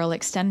lateral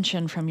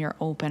extension from your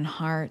open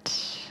heart.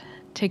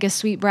 Take a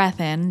sweet breath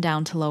in,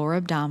 down to lower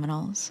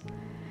abdominals.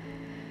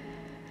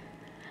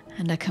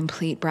 And a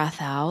complete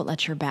breath out.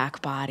 Let your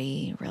back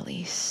body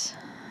release.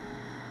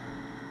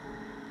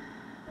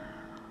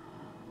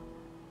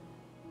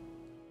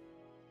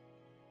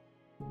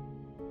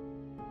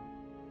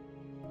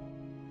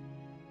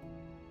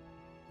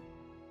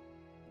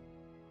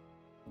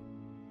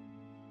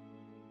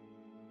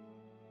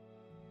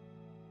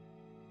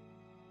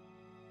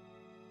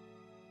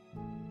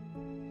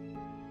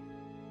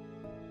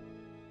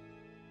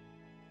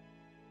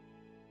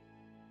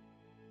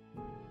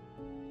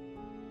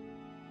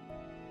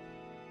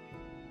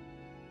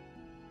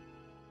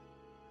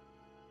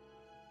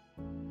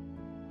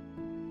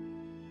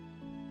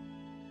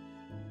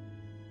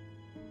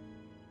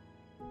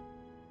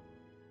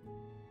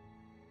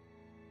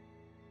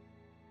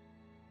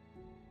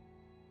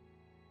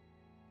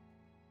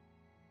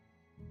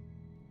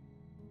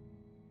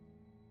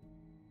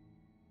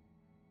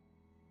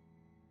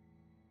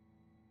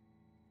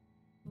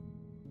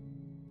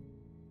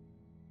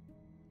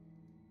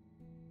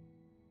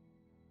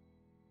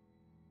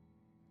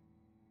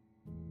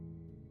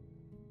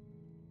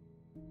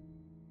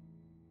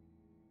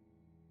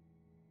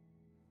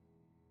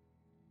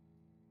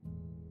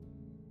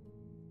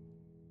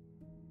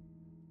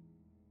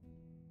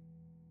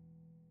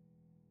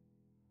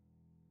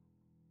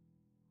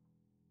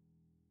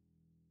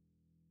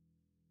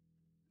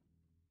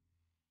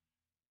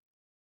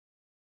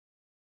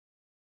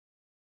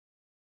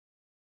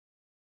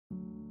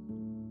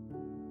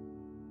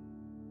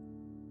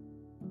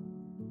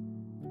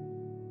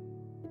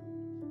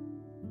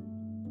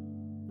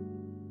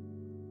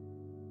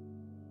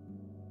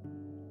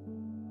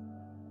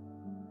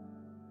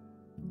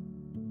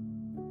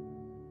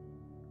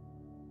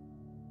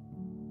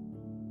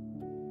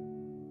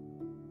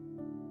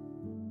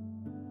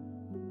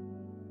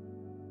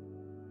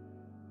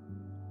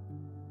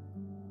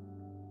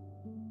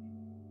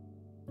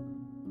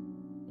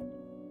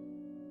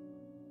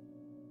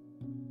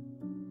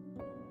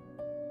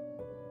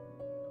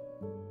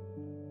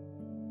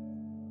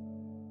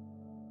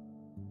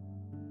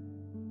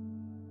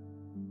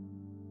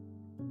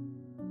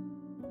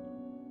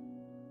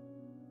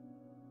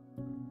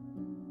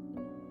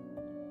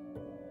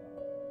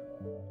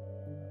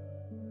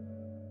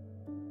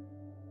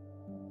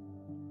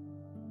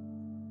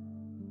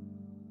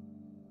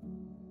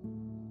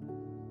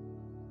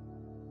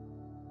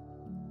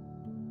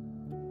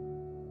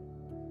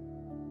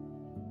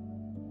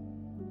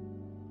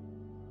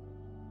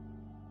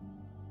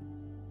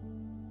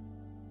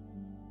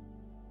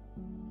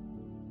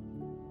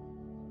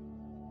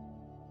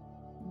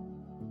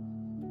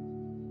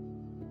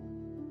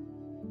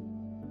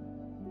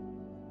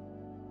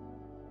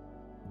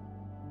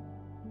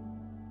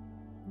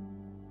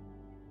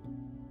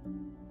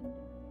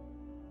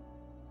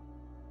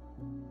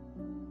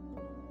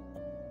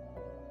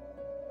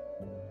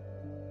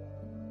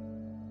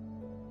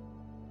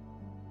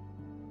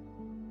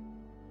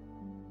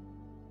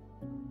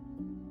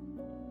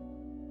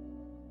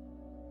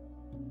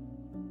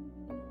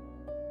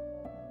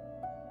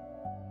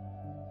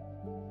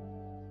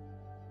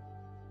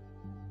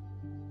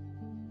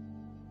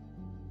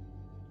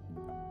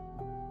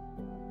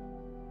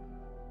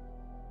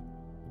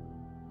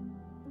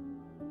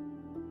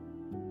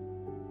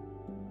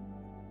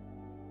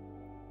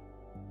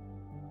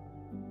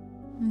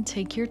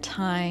 Take your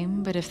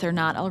time, but if they're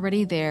not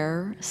already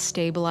there,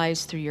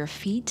 stabilize through your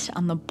feet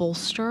on the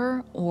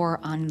bolster or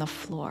on the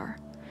floor.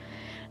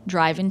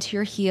 Drive into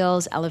your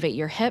heels, elevate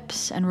your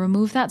hips, and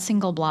remove that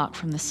single block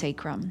from the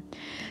sacrum.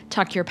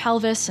 Tuck your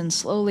pelvis and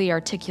slowly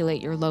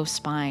articulate your low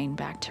spine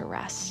back to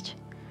rest.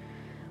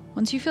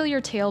 Once you feel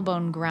your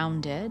tailbone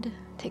grounded,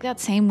 take that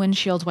same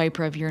windshield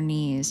wiper of your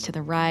knees to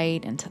the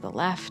right and to the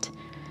left.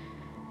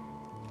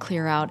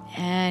 Clear out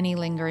any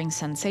lingering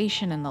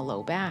sensation in the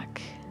low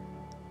back.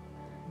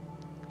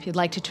 If you'd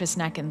like to twist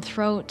neck and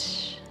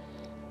throat,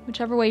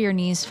 whichever way your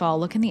knees fall,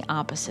 look in the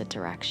opposite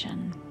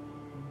direction.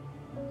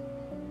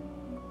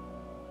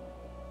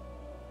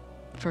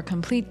 For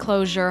complete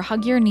closure,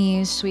 hug your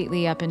knees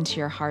sweetly up into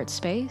your heart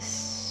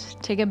space.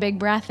 Take a big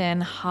breath in,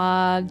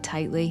 hug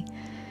tightly.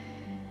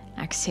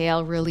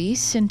 Exhale,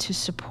 release into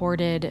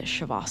supported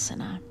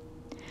Shavasana.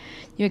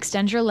 You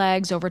extend your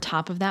legs over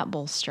top of that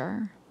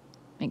bolster.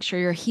 Make sure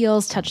your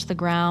heels touch the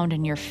ground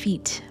and your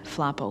feet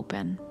flop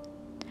open.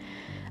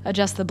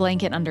 Adjust the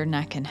blanket under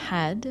neck and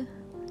head.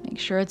 Make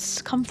sure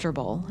it's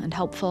comfortable and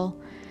helpful.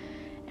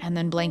 And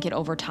then blanket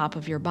over top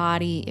of your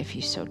body if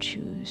you so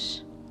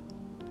choose.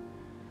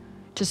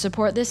 To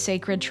support this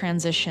sacred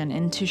transition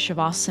into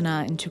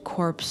Shavasana, into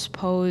corpse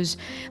pose,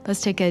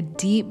 let's take a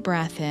deep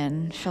breath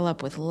in, fill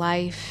up with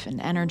life and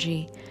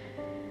energy,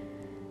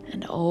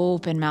 and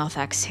open mouth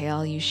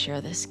exhale, you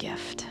share this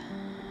gift.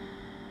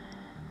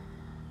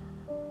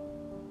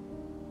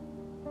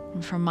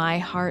 And from my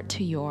heart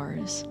to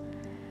yours,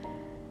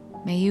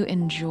 may you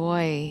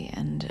enjoy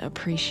and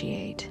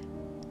appreciate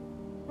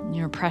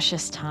your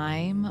precious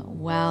time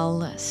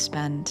well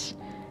spent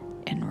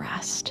in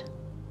rest.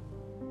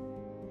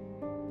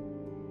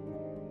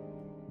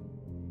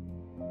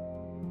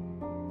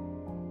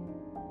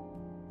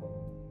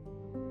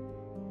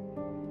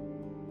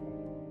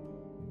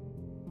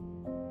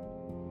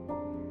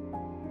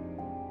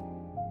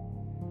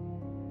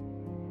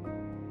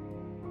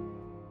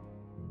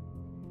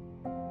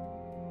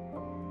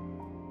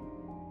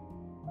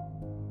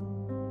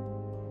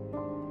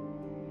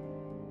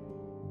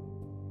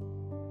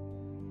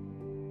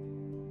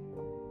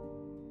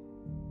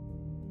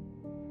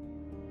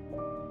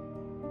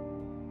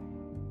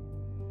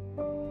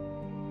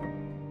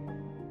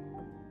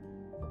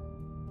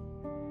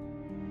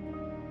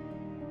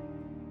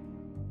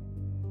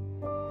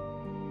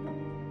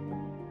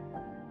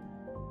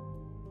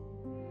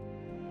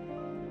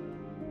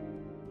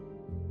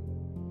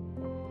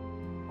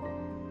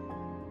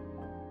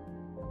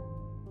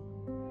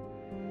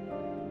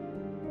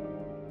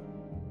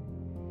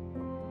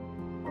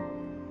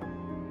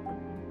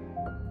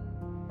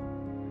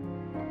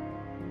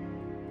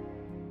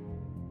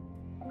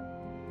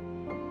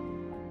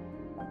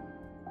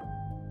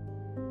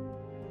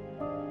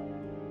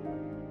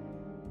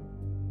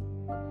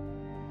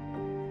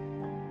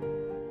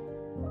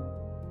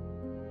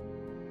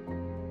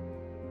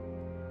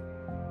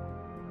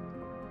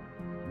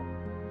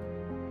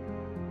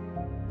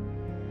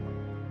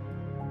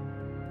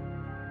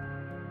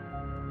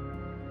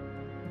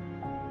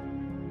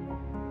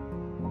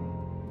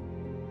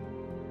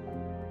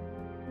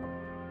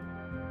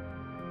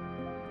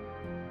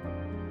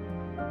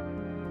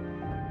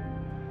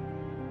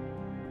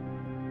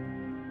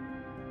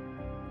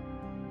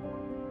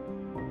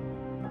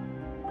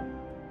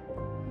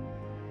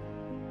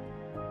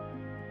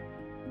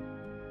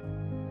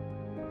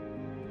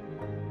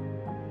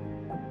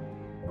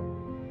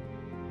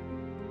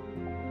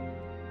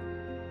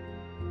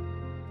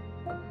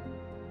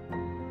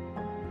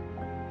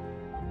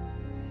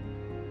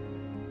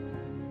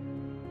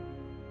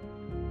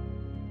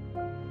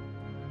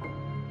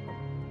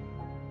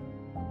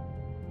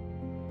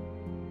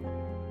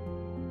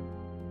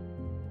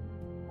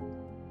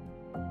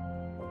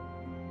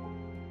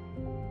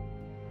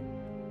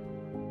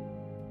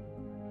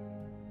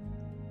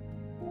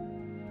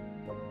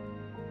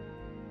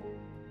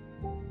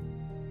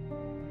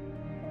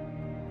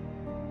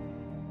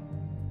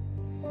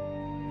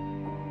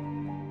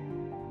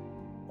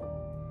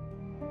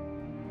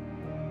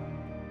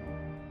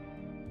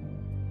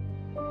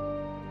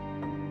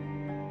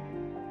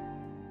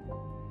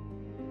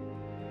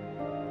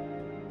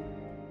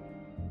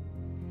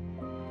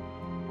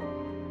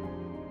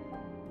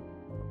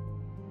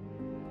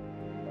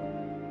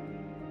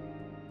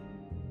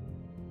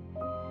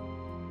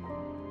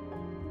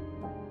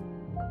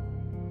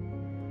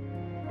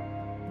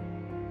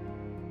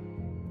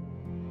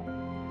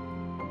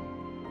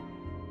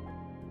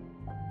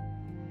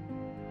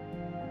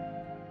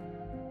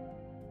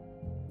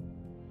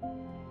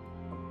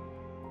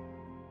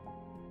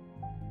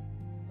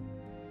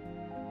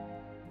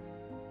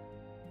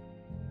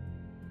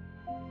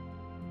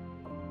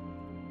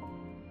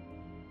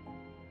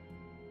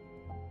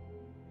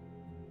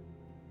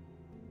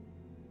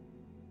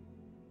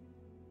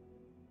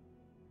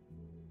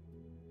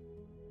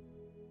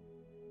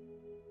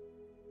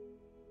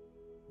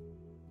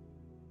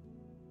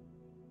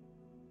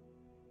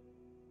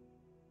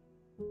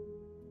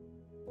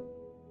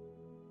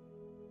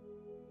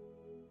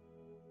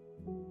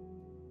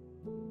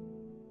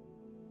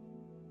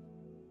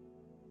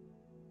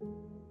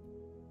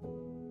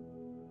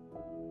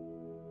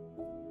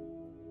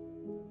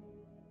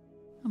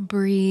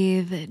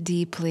 Breathe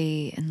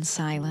deeply in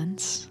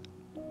silence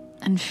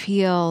and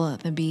feel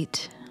the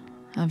beat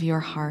of your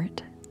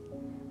heart.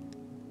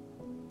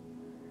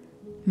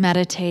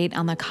 Meditate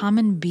on the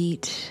common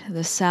beat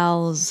the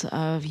cells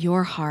of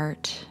your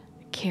heart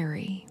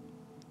carry.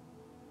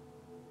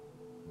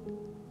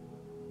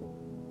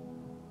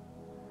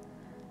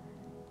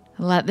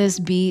 Let this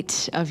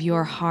beat of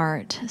your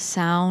heart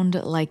sound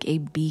like a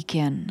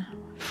beacon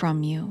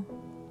from you.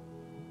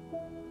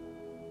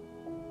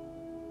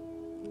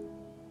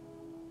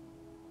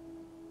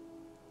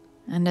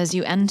 And as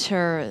you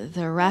enter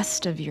the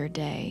rest of your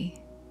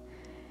day,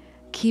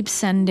 keep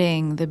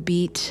sending the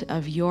beat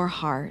of your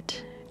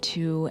heart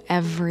to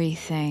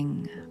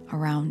everything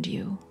around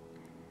you.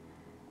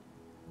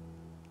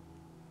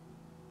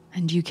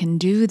 And you can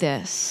do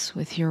this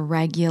with your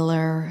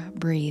regular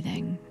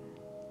breathing.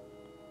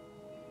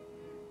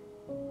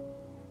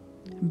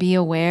 Be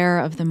aware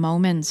of the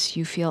moments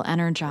you feel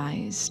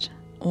energized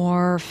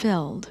or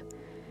filled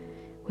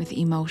with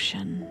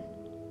emotion.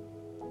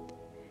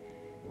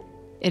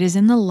 It is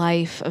in the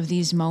life of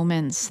these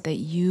moments that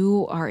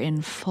you are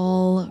in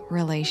full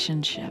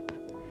relationship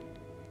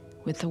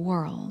with the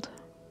world.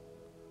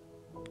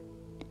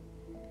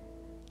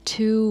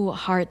 2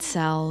 heart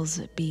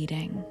cells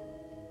beating.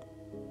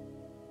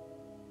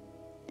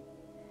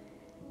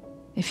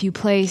 If you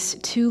place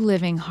 2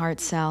 living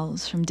heart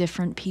cells from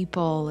different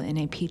people in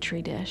a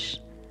petri dish,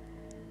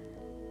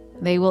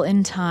 they will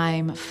in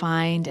time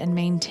find and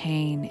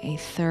maintain a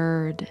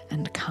 3rd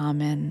and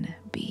common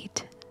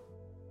beat.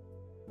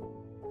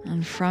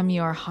 And from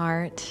your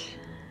heart,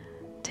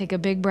 take a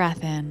big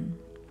breath in,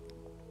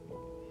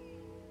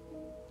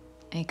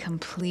 a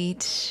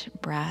complete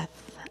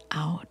breath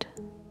out.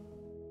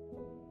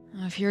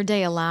 If your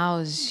day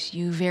allows,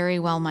 you very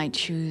well might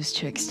choose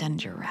to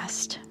extend your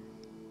rest.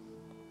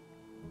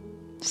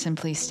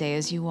 Simply stay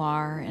as you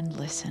are and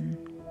listen.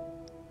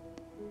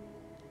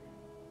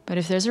 But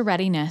if there's a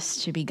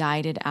readiness to be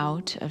guided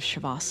out of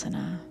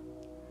Shavasana,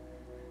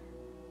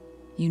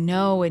 you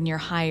know in your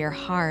higher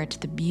heart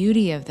the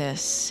beauty of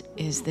this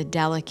is the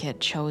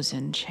delicate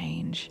chosen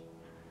change.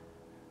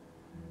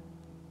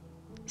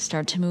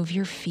 Start to move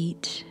your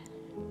feet,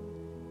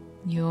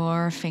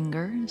 your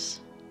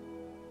fingers,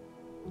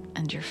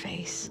 and your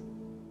face.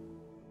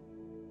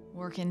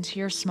 Work into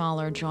your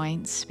smaller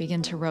joints.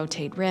 Begin to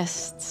rotate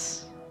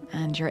wrists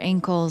and your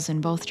ankles in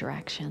both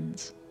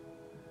directions.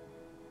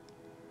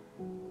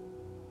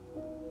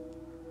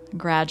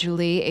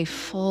 Gradually, a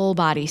full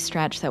body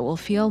stretch that will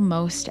feel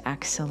most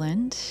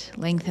excellent.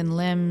 Lengthen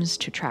limbs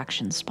to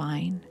traction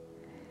spine.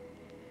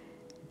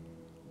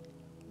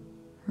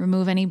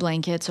 Remove any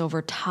blankets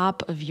over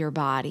top of your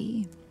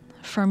body.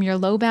 Firm your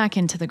low back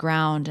into the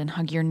ground and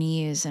hug your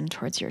knees in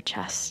towards your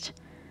chest.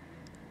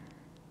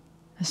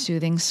 A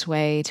soothing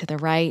sway to the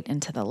right and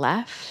to the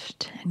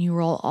left, and you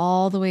roll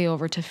all the way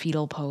over to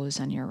fetal pose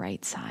on your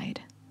right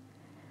side.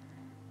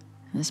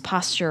 In this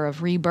posture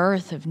of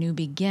rebirth, of new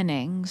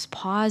beginnings,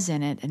 pause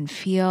in it and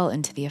feel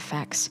into the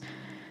effects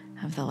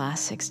of the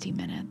last 60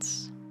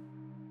 minutes.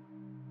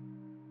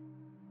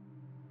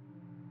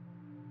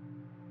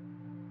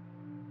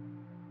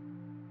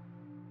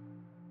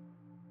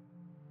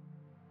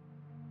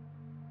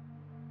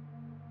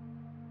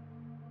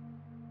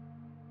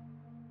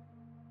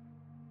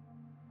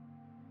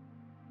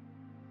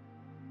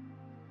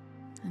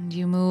 And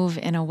you move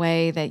in a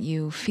way that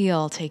you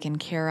feel taken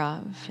care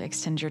of.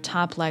 Extend your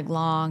top leg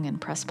long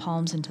and press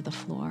palms into the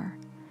floor.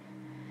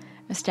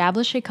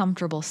 Establish a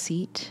comfortable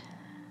seat.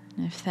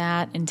 If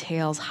that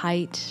entails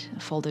height, a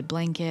folded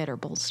blanket, or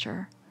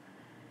bolster.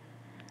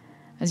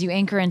 As you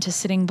anchor into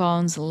sitting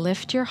bones,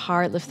 lift your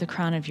heart, lift the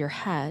crown of your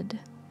head,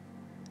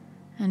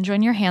 and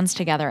join your hands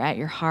together at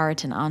your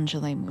heart in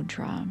Anjali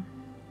Mudra.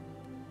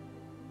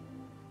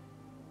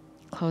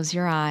 Close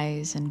your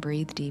eyes and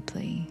breathe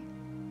deeply.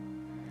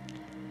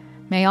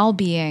 May all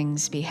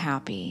beings be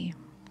happy.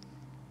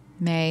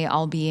 May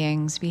all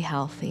beings be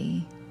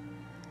healthy.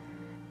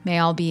 May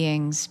all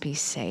beings be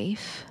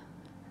safe.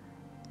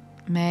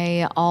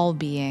 May all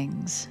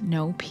beings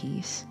know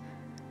peace.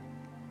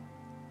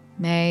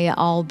 May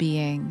all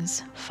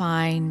beings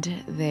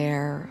find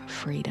their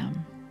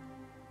freedom.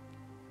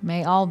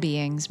 May all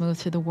beings move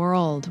through the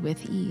world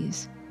with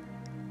ease.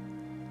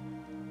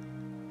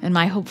 And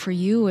my hope for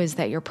you is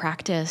that your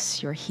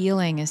practice, your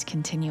healing is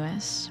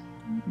continuous.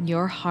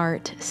 Your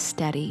heart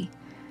steady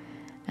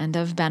and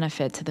of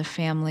benefit to the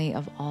family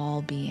of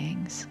all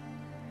beings.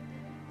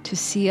 To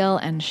seal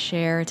and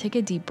share, take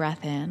a deep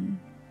breath in.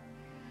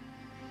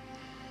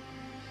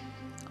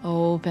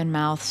 Open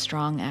mouth,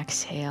 strong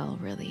exhale,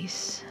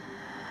 release.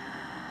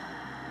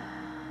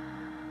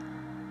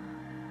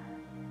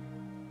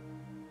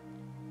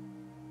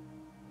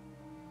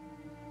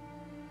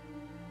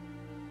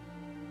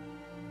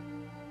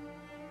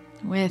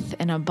 With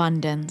an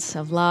abundance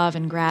of love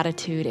and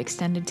gratitude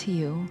extended to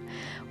you,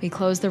 we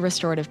close the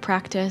restorative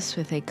practice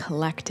with a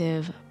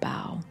collective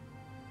bow.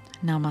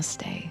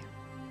 Namaste.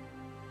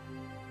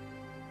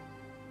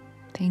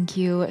 Thank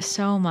you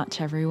so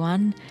much,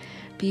 everyone.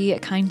 Be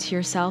kind to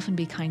yourself and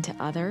be kind to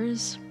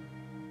others.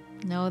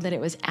 Know that it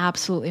was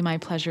absolutely my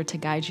pleasure to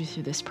guide you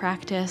through this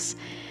practice,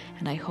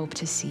 and I hope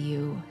to see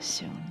you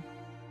soon.